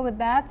let's go with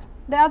that.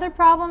 The other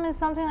problem is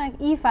something like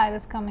e5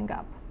 is coming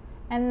up,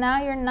 and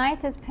now your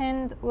knight is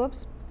pinned.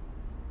 Whoops.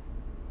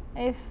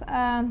 If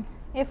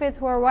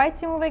it were white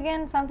to move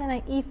again, something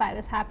like e5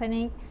 is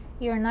happening.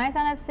 Your knight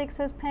on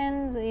f6 is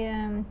pinned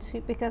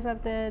because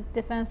of the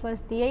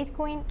defenseless d8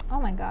 queen.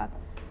 Oh my god.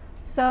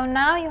 So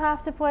now you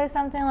have to play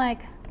something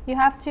like, you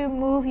have to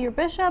move your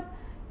bishop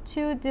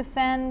to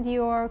defend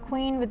your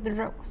queen with the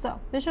rook. So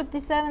bishop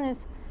d7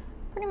 is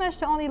pretty much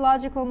the only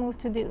logical move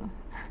to do.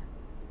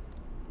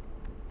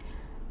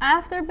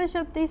 After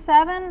bishop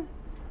d7,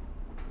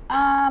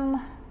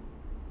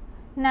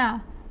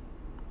 now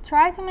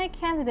try to make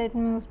candidate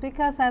moves,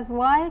 because as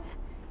white,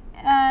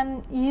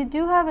 you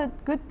do have a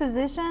good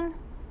position.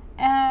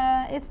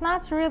 It's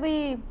not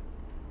really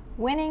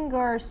winning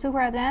or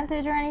super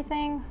advantage or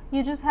anything.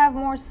 You just have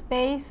more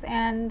space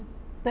and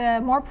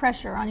more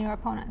pressure on your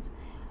opponent.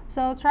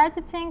 So try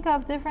to think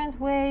of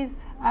different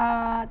ways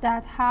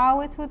that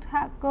how it would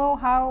go,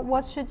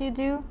 what should you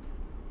do.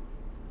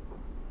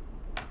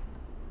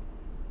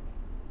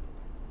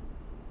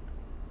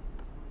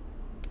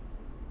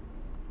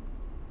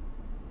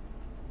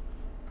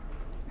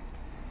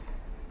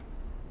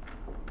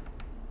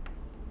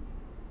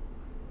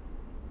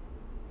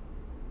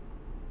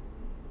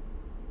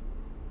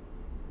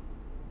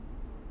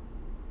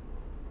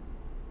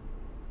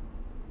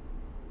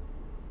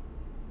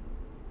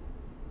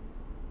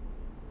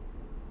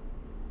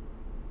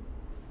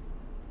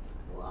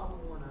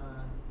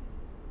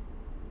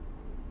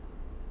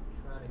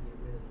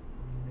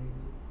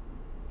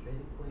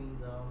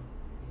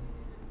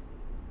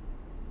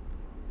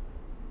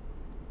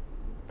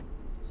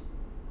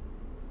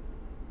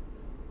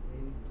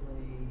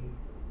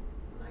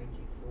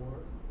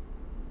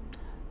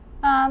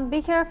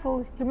 Be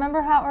careful.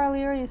 Remember how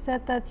earlier you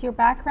said that your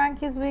back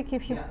rank is weak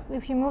if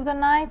you move the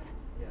knight?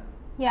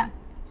 Yeah.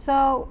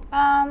 So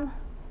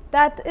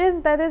that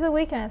is a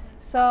weakness.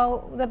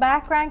 So the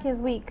back rank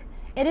is weak.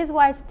 It is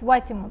white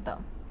to move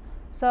though.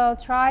 So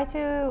try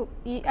to,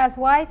 as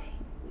white,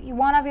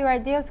 one of your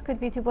ideas could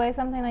be to play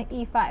something like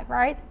e5,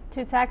 right?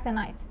 To attack the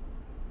knight.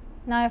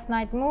 Now if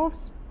knight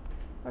moves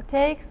or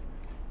takes,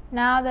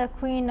 Now the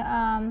queen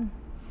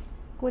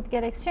would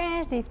get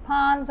exchanged. These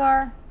pawns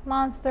are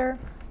monster.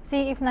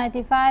 See if knight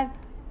d5,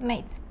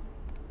 mate.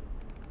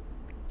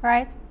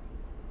 Right?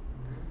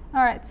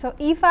 Alright, so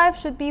e5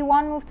 should be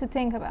one move to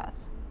think about.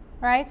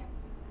 Right?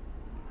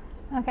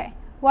 Okay,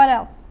 what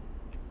else?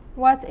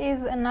 What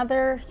is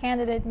another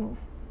candidate move?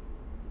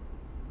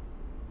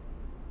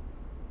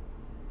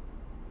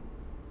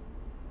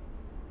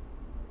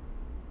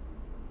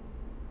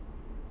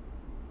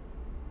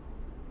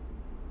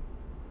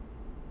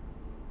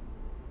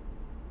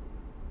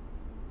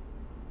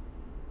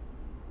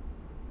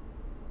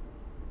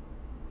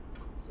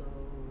 So,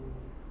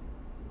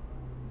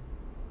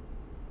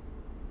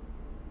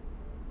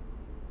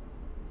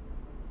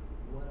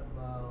 what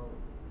about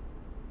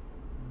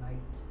knight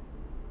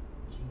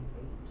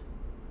g8?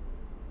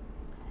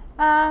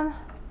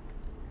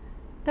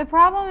 The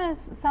problem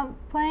is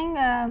playing,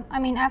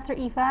 after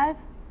e5.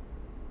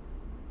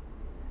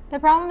 The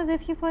problem is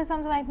if you play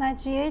something like knight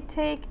g8,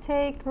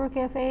 take, rook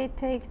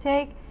f8,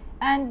 take,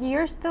 and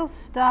you're still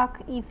stuck.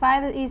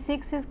 e5,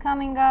 e6 is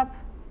coming up.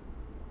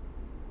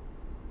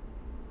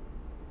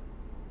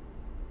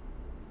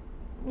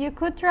 You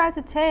could try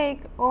to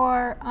take,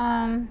 or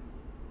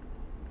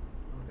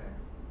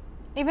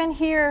even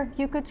here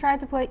you could try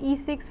to play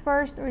e6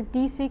 first or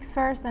d6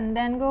 first and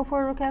then go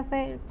for rook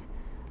f8.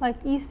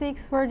 Like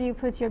e6, where do you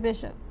put your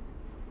bishop?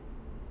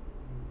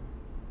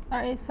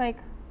 Or it's like,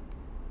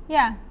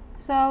 yeah.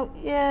 So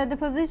the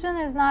position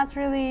is not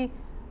really.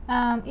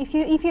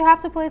 If you have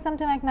to play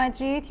something like knight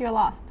g8, you're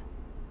lost.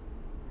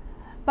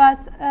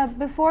 But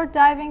before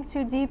diving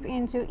too deep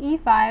into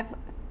e5,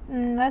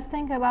 let's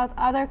think about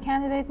other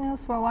candidate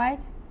moves for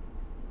white.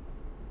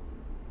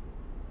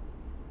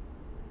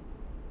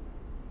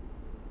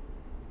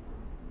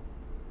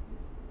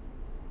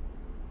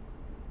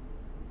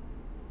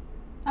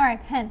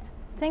 Alright, hint.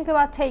 Think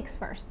about takes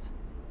first.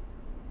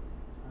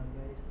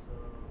 Okay, so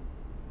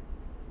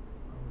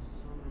I'm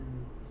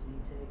assuming c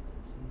takes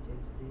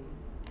d.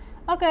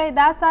 Okay,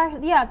 that's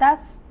actually, yeah,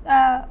 that's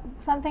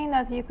something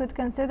that you could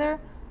consider.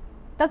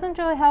 Doesn't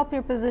really help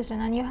your position,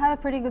 and you have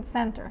a pretty good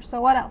center.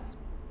 So what else?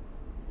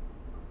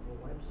 For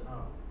white's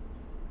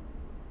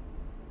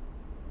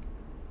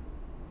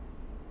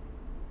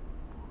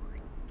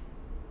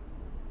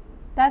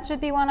That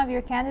should be one of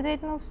your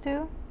candidate moves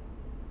too.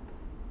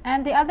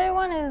 And the other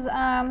one is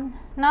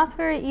not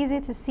very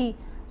easy to see,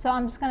 so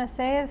I'm just going to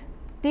say it.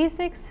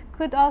 d6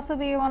 could also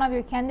be one of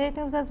your candidate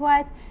moves as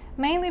white,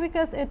 mainly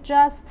because it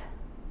just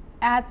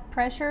adds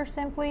pressure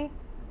simply.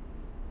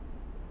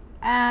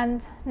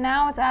 And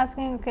now it's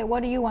asking, okay,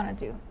 what do you want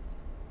to do?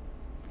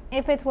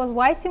 If it was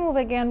white to move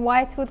again,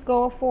 white would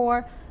go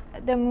for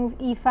the move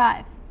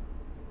e5.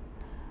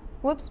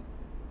 Whoops.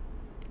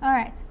 All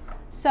right,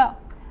 so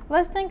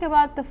let's think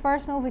about the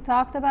first move we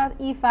talked about,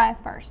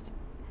 e5 first.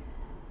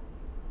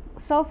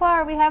 So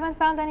far, we haven't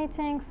found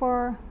anything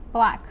for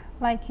black.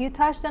 Like, you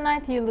touch the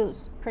knight, you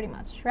lose, pretty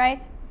much,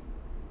 right?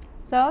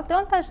 So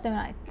don't touch the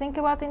knight. Think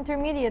about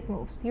intermediate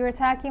moves. You're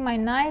attacking my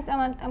knight,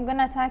 I'm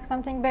gonna attack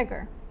something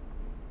bigger.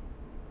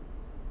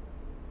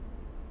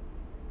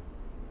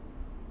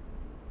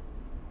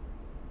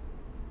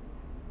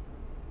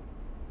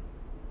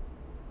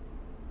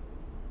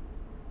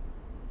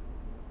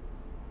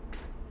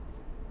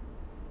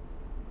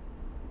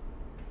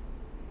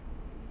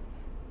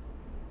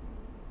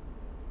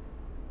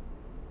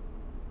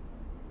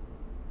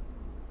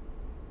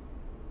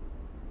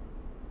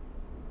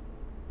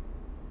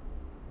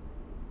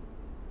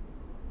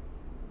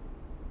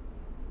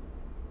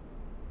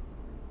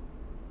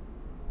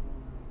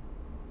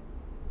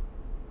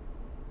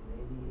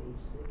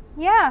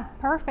 Yeah,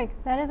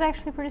 perfect. That is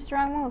actually a pretty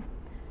strong move.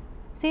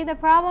 See, the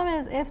problem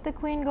is if the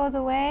queen goes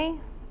away,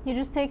 you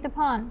just take the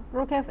pawn.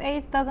 Rook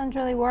f8 doesn't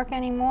really work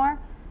anymore.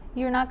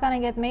 You're not going to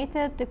get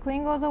mated. The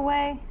queen goes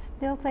away,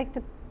 still take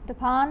the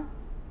pawn.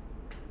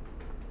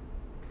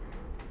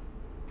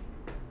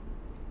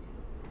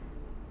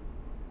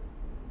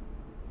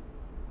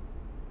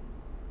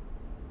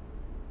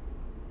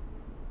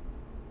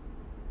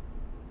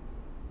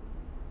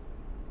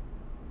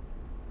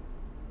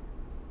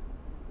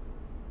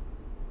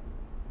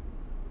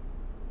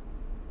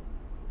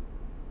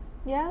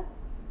 Yeah?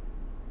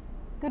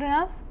 Good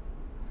enough?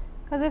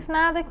 Because if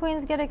now the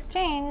queens get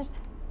exchanged,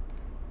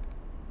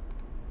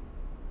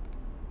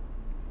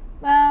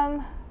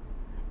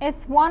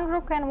 it's one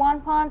rook and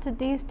one pawn to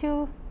these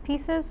two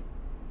pieces.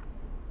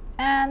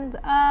 And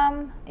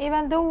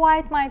even though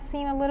white might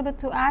seem a little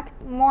bit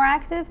more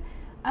active,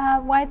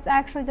 white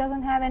actually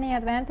doesn't have any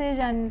advantage,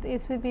 and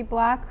it would be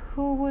black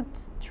who would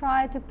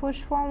try to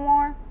push for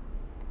more.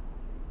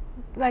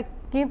 Like,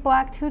 give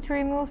black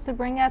 2-3 moves to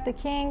bring out the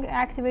king,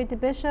 activate the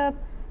bishop,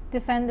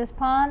 defend this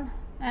pawn,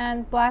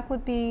 and black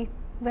would be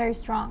very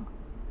strong.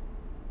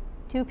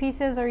 Two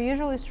pieces are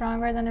usually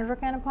stronger than a rook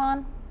and a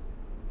pawn.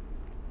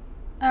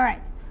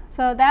 Alright,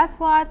 so that's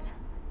what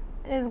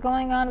is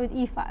going on with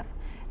e5.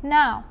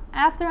 Now,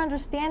 after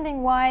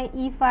understanding why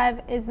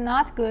e5 is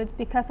not good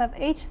because of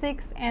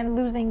h6 and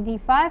losing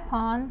d5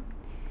 pawn,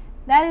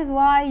 That is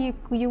why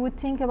you would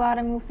think about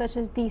a move such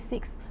as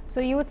d6. So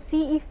you would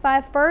see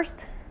e5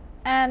 first,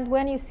 and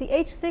when you see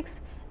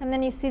h6, and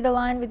then you see the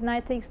line with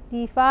knight takes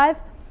d5,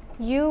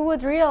 you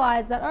would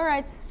realize that, all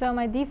right, so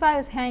my d5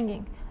 is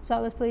hanging. So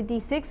let's play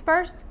d6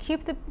 first,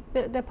 keep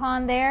the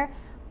pawn there,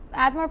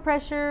 add more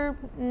pressure,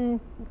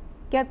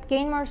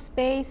 gain more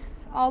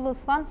space, all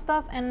those fun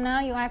stuff, and now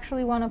you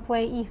actually want to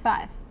play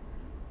e5.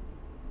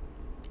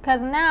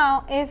 Because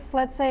now, if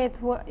let's say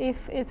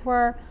if it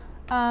were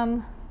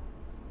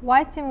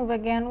white to move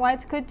again,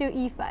 white could do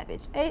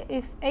e5.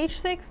 If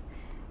h6,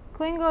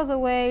 queen goes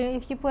away.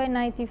 If you play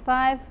knight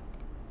d5,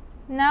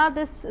 now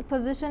this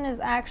position is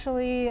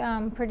actually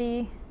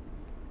pretty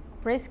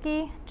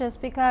risky,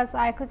 just because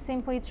I could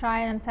simply try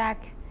and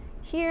attack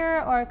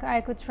here, or I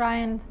could try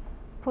and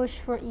push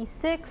for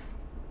e6.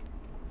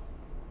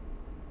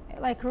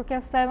 Like rook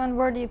f7,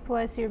 where do you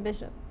place your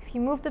bishop? If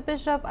you move the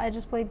bishop, I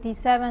just play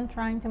d7,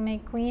 trying to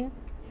make queen.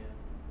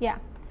 Yeah.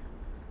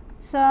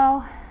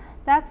 So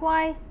that's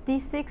why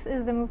d6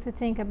 is the move to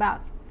think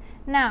about.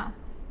 Now,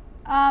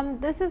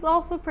 this is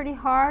also pretty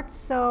hard,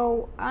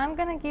 so I'm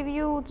gonna give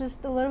you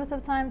just a little bit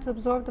of time to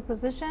absorb the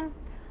position.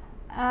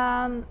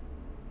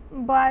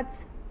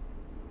 But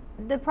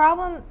the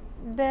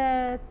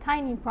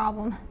tiny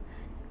problem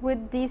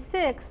with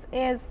d6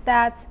 is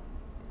that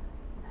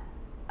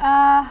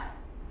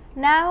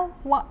now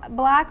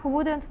black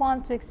wouldn't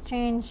want to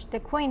exchange the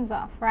queens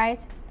off, right?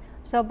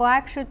 So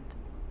black should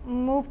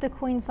move the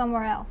queen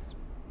somewhere else.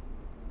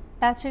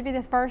 That should be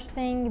the first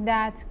thing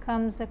that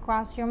comes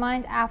across your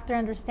mind after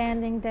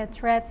understanding the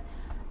threat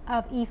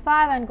of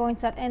e5 and going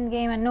to that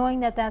endgame and knowing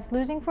that that's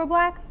losing for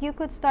black. You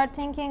could start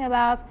thinking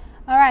about,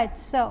 all right,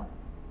 so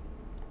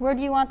where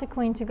do you want the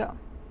queen to go?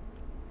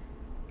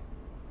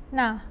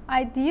 Now,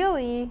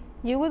 ideally,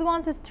 you would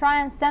want to try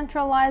and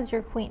centralize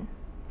your queen.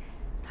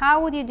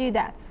 How would you do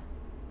that?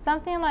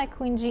 Something like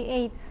queen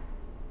g8.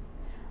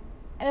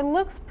 It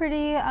looks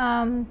pretty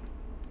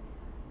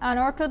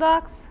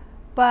unorthodox,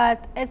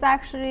 but it's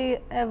actually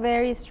a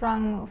very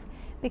strong move,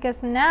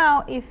 because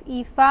now if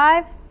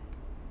e5,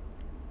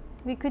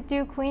 we could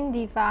do queen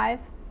d5,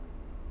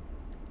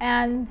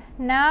 and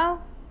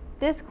now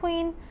this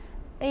queen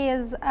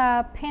is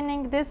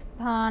pinning this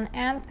pawn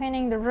and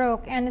pinning the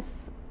rook, and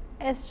it's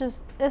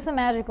a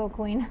magical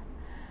queen.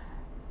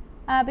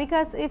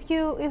 Because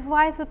if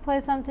white would play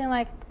something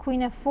like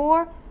queen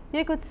f4,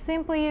 you could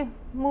simply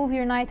move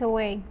your knight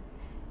away.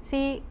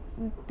 See,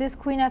 this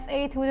queen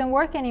f8 wouldn't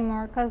work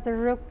anymore because the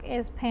rook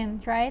is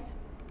pinned, right?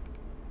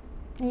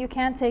 You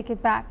can't take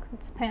it back,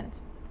 it's pinned.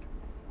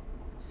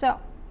 So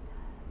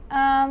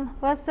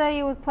let's say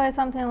you would play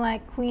something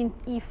like queen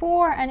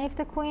e4, and if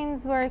the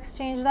queens were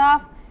exchanged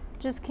off,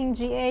 just king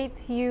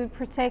g8, you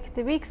protect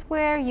the weak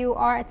square, you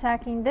are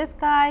attacking this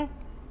guy,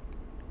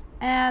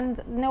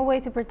 and no way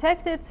to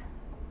protect it.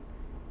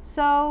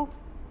 So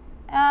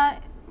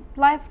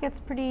life gets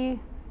pretty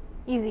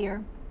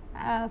easier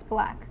as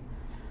black.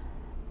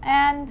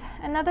 And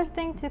another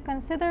thing to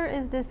consider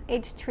is this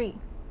h3,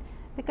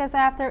 because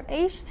after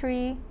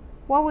h3,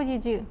 what would you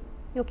do?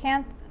 You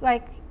can't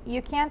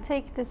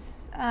take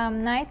this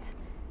knight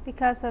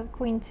because of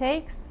queen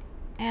takes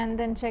and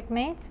then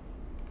checkmate.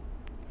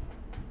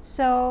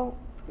 So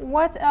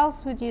what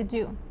else would you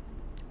do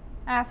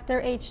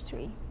after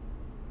h3?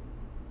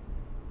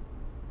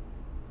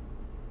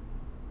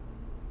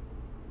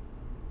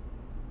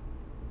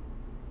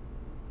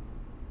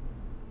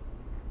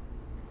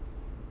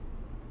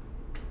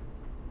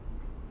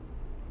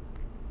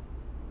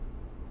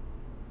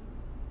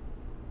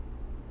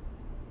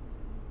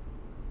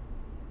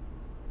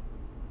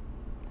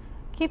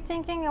 Keep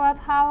thinking about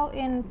how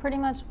in pretty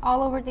much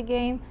all over the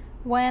game,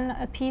 when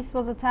a piece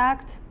was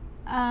attacked,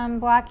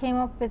 black came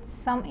up with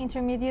some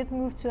intermediate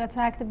move to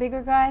attack the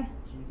bigger guy.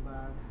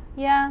 G5.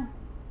 Yeah,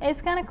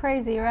 it's kind of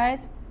crazy,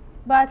 right?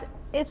 But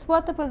it's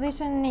what the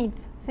position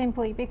needs,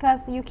 simply,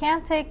 because you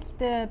can't take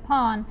the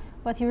pawn,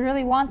 but you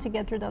really want to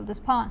get rid of this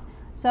pawn.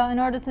 So in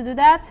order to do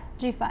that,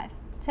 g5.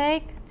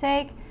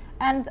 Take,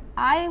 and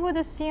I would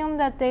assume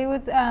that they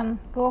would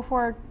go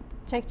for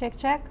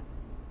check,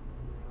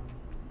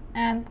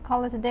 and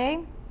call it a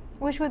day,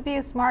 which would be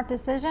a smart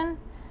decision,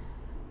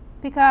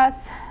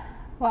 because,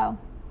 well,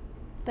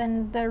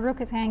 then the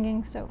rook is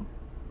hanging, so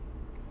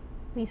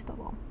least of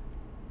all.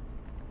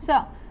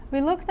 So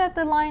we looked at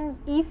the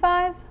lines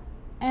e5,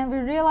 and we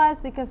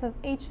realized because of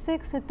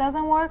h6 it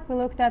doesn't work. We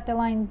looked at the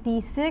line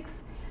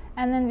d6,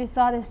 and then we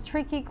saw this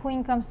tricky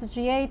queen comes to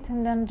g8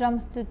 and then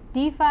jumps to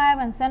d5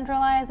 and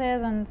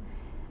centralizes and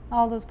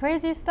all those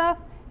crazy stuff.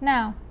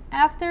 Now,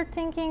 after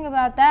thinking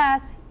about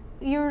that,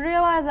 you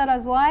realize that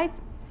as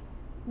white,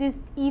 this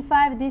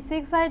e5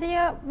 d6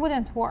 idea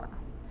wouldn't work.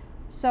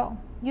 So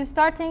you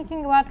start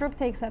thinking about rook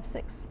takes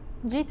f6,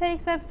 g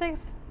takes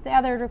f6, the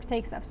other rook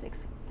takes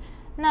f6.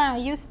 Now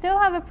you still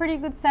have a pretty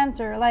good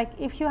center. Like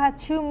if you had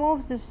two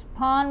moves, this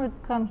pawn would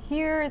come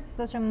here. It's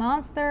such a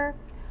monster.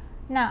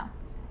 Now,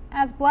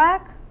 as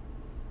black,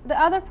 the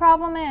other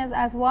problem is,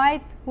 as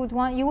white you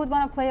would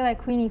want to play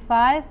like queen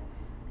e5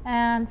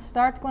 and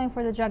start going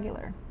for the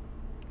jugular.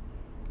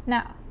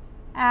 Now,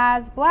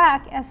 As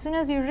black, as soon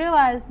as you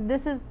realize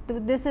this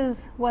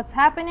is what's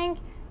happening,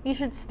 you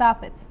should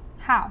stop it.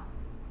 How?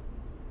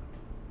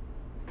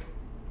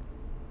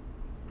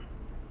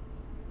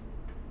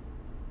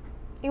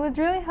 It would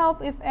really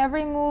help if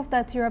every move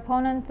that your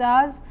opponent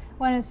does,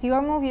 when it's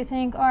your move, you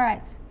think, all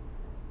right,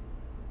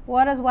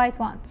 what does white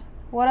want?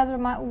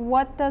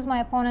 What does my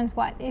opponent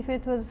want? If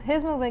it was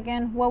his move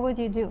again, what would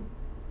you do?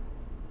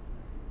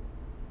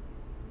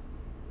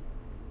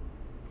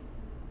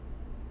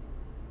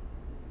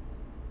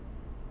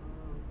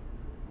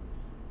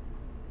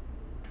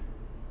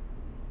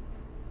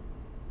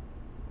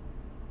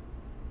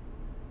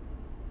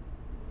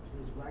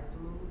 Choose black to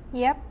move.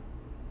 Yep.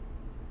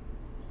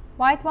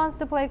 White wants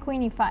to play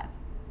queen e5,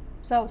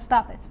 so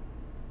stop it.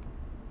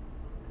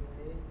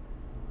 Okay.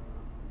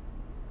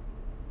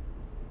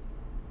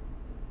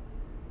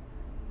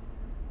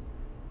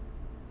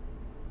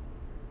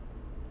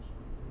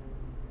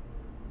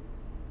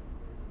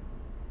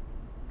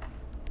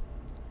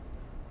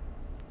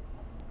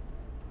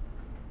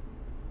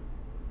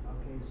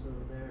 Okay, so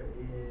there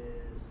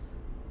is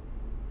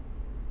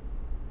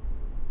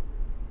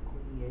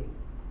queen e8.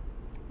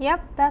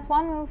 Yep, that's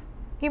one move.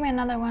 Give me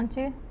another one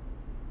too.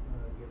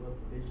 Give up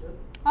the bishop.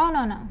 Oh,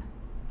 no.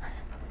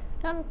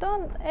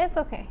 Don't, it's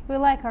okay. We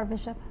like our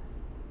bishop.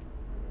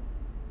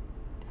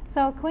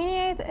 So queen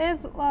e8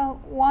 is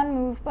one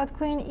move, but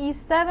queen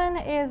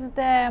e7 is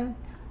the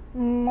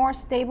more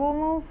stable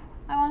move,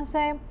 I want to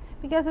say,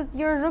 because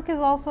your rook is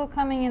also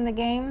coming in the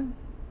game.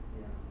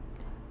 Yeah.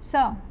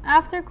 So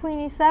after queen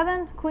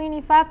e7, queen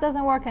e5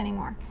 doesn't work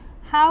anymore.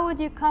 How would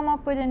you come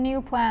up with a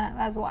new plan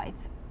as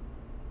white?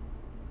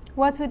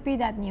 What would be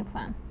that new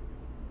plan?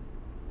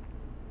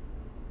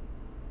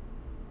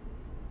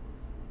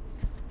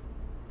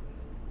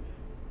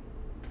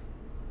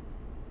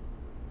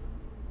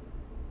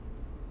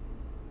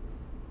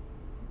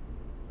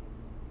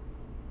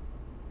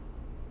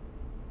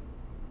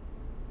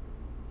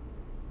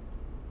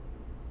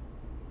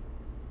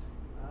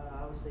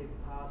 I would say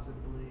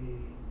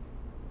possibly,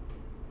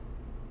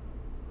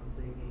 I'm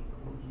thinking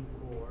queen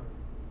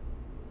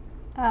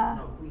g4.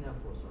 No, queen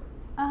f4, sorry.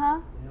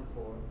 Queen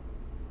f4.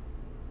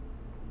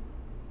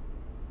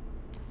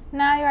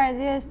 Now your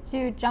idea is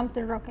to jump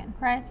the rook in,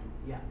 right?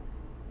 Yeah.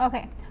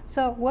 Okay,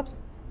 so whoops.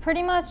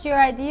 Pretty much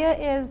your idea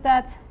is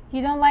that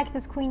you don't like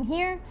this queen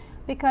here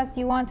because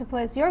you want to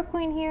place your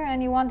queen here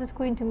and you want this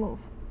queen to move.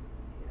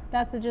 Yeah.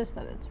 That's the gist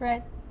of it,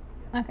 right?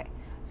 Yeah. Okay,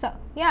 so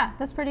yeah,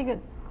 that's pretty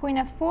good. Queen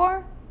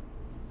f4.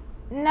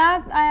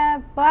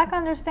 Now black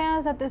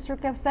understands that this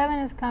rook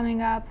f7 is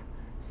coming up,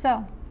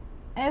 so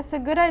it's a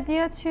good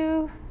idea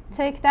to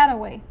take that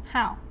away.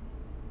 How?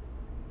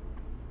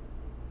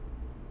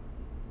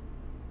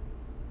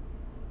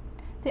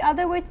 The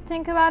other way to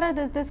think about it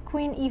is this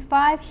queen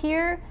e5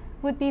 here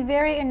would be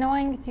very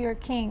annoying to your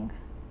king.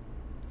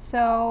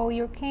 So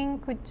your king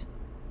could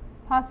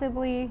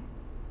possibly... Yeah,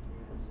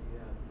 so you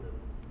have to...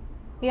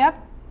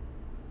 Yep.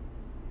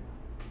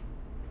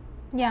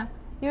 Yeah.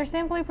 You're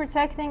simply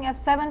protecting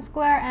f7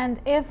 square, and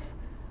if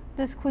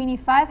this queen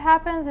e5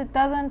 happens, it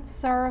doesn't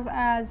serve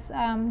as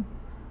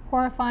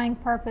horrifying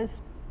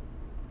purpose.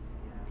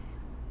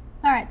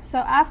 Yeah. Alright, so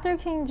after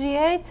king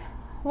g8,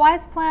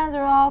 white's plans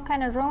are all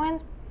kind of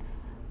ruined.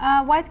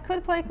 White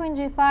could play queen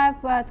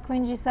g5, but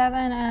queen g7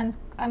 and,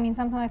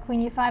 something like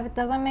queen e5, it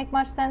doesn't make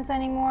much sense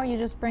anymore. You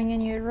just bring in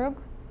your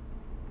rook.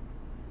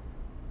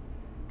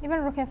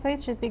 Even rook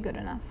f8 should be good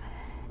enough.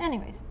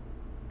 Anyways,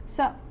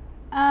 so,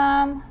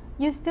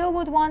 you still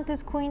would want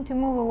this queen to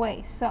move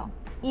away, so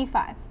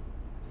e5.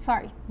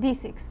 Sorry,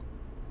 d6.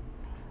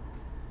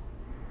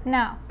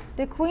 Now,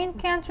 the queen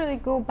can't really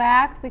go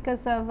back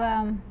because of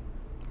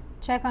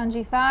check on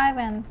g5,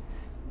 and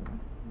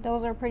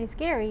those are pretty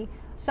scary.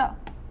 So,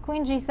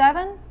 queen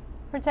g7,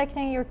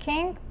 protecting your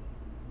king.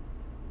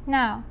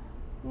 Now,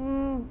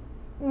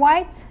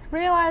 white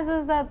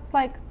realizes that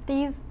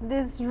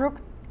this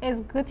rook is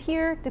good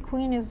here, the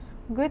queen is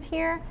good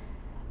here,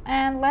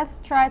 and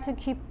let's try to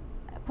keep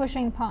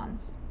pushing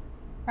pawns,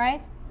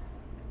 right?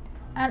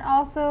 And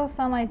also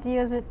some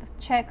ideas with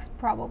checks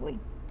probably.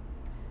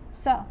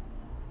 So,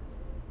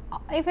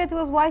 if it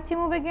was white to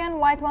move again,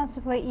 white wants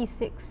to play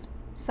e6.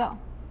 So,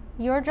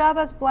 your job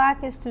as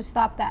black is to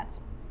stop that.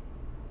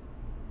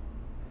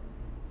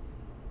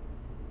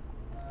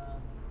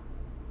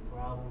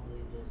 Probably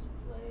just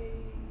play...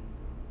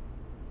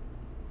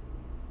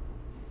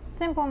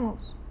 Simple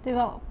moves.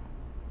 Develop.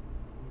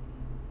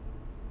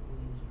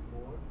 Queen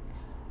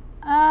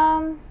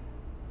g4.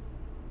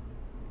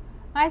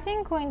 I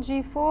think queen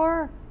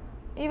g4,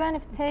 even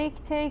if take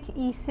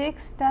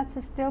e6,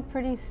 that's still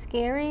pretty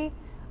scary.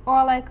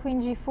 Or like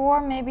queen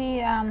g4,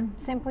 maybe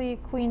simply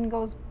queen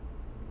goes.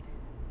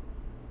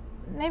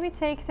 Maybe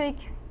take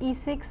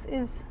e6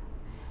 is.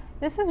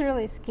 This is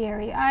really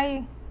scary.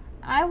 I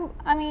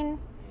mean,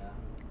 Yeah.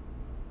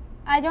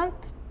 I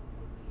don't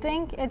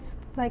think it's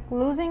like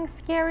losing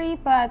scary,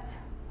 but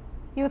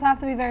you would have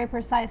to be very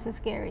precise as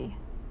scary.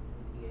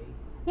 e8.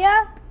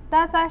 Yeah,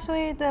 that's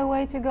actually the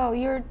way to go.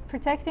 You're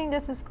protecting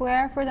this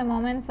square for the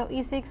moment, so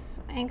e6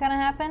 ain't gonna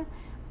happen.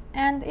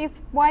 And if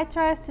white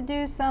tries to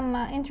do some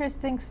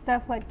interesting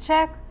stuff like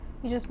check,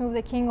 you just move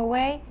the king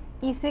away.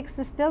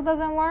 e6 still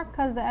doesn't work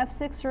because the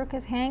f6 rook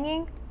is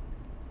hanging.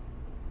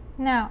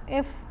 Now,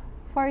 if,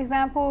 for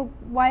example,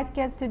 white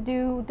gets to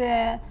do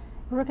the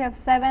rook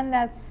f7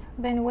 that's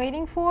been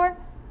waiting for,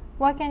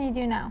 what can you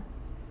do now?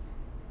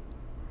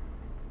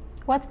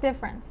 What's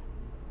different?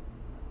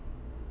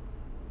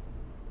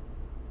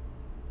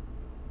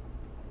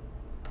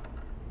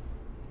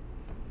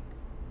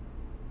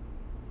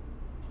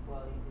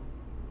 Well,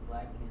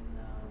 black can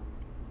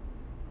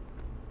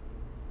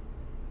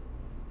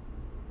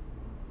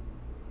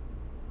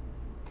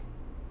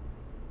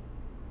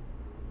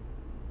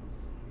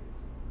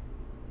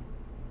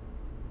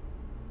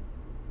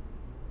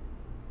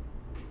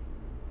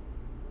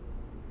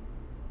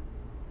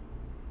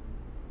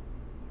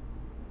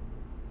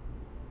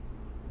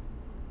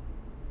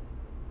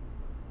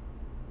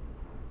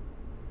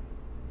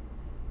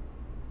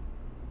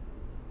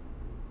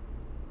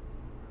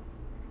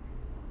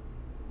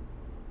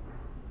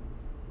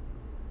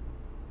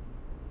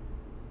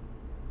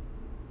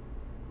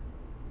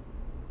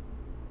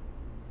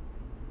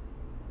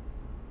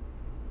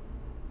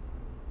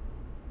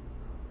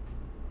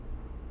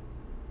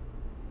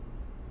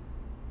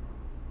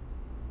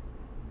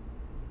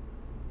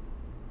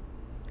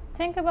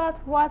think about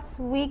what's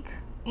weak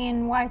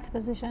in white's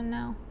position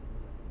now.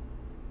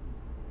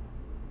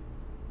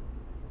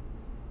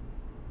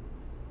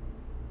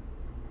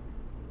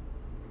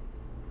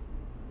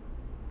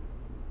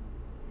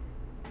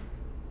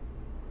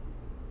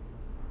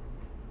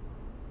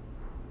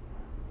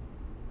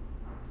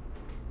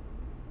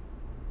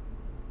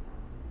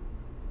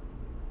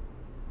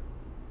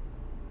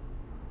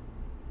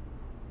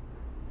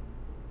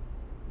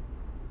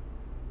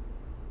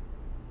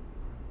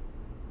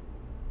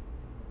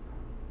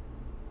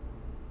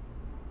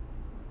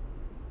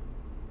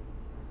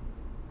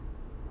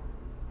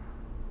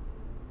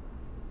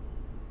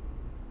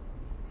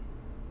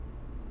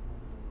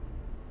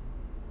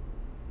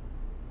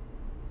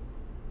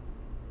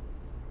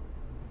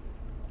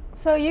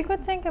 So you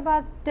could think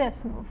about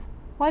this move.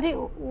 What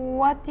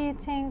do you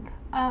think?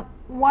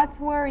 What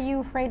were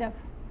you afraid of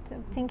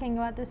thinking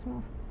about this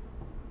move?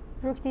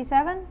 Rook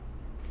d7.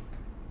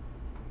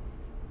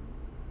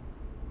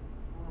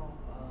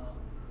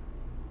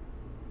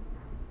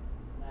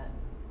 well,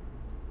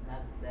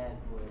 not that,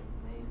 but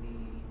maybe.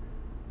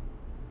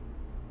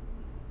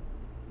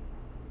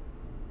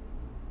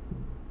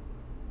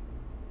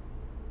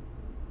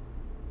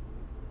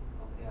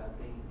 Okay, I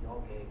think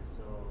okay,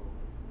 so.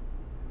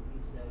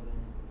 E7,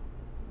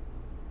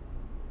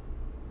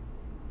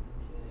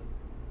 check.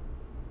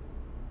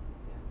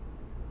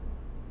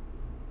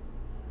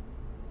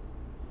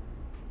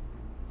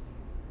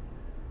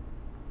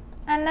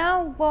 Yeah. And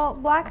now, well,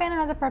 black kind of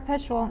has a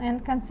perpetual,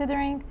 and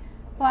considering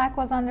black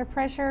was under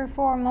pressure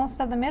for most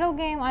of the middle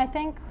game, I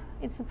think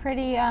it's a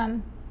pretty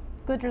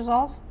good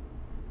result.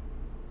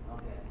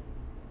 Okay.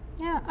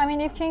 Yeah, I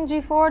mean, if king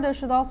g4, there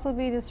should also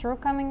be this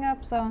rook coming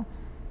up, so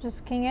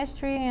just king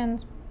h3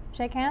 and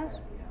shake hands.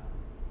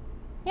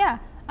 Yeah,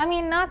 I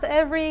mean, not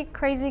every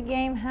crazy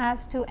game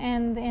has to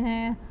end in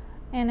a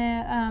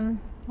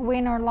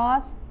win or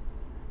loss.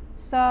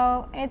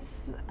 So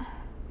it's.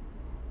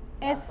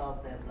 I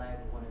thought that black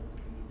wanted to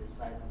be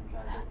decisive and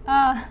try to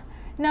go for it.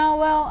 No,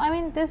 well, I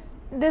mean, this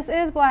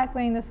is black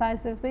being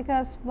decisive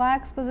because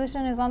black's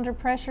position is under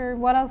pressure.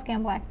 What else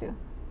can black do?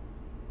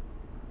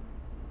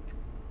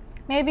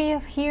 Maybe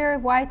if here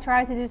white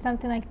tried to do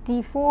something like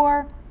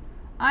d4,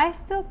 I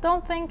still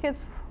don't think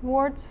it's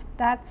worth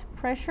that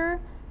pressure.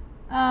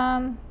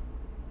 But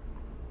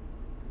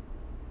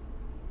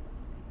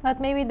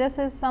maybe this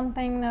is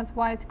something that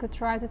white could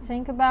try to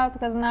think about,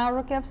 because now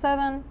rook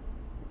f7.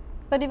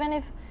 But even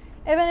if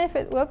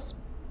it was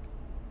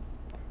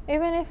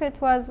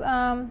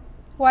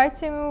white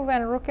to move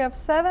and rook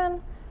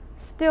f7,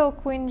 still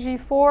queen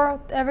g4,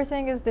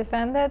 everything is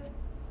defended.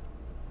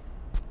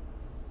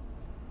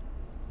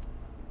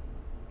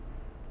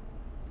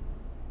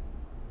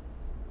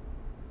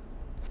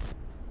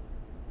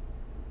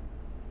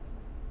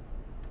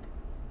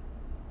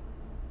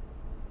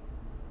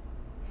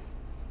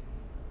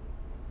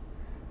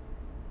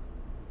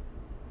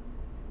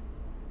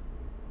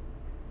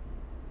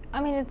 I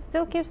mean, it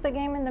still keeps the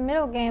game in the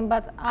middle game,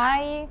 but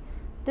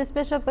this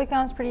bishop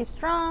becomes pretty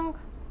strong,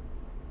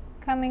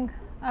 coming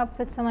up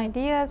with some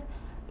ideas.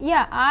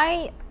 Yeah,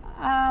 I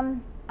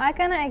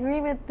kind of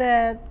agree with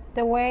the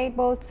way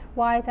both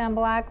white and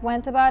black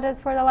went about it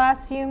for the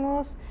last few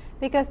moves,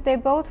 because they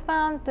both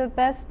found the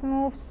best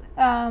moves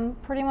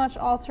pretty much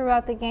all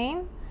throughout the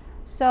game.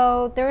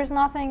 So there is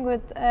nothing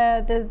with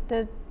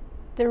the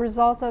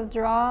result of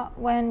draw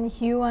when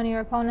you and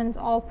your opponent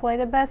all play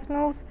the best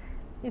moves.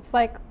 It's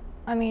like,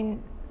 I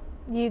mean,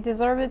 you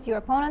deserve it, your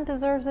opponent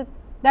deserves it.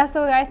 That's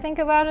the way I think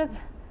about it.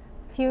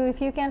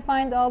 If you can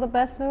find all the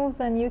best moves,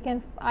 and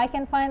I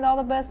can find all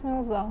the best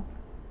moves, well.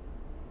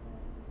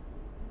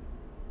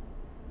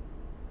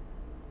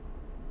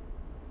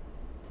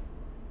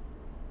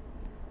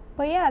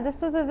 But yeah, this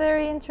was a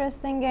very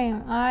interesting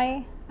game.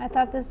 I I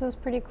thought this was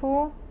pretty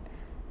cool.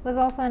 It was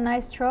also a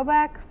nice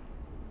throwback.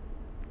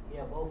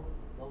 Yeah, both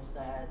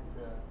sides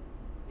to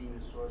be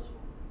resourceful.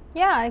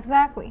 Yeah,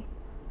 exactly.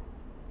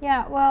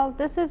 Yeah, well,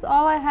 this is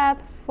all I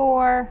had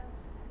for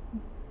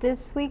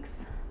this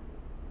week's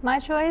My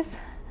Choice.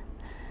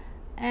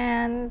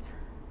 And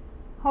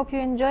hope you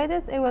enjoyed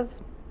it.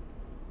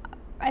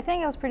 I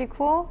think it was pretty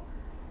cool.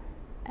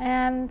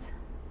 And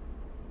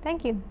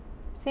thank you.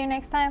 See you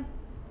next time.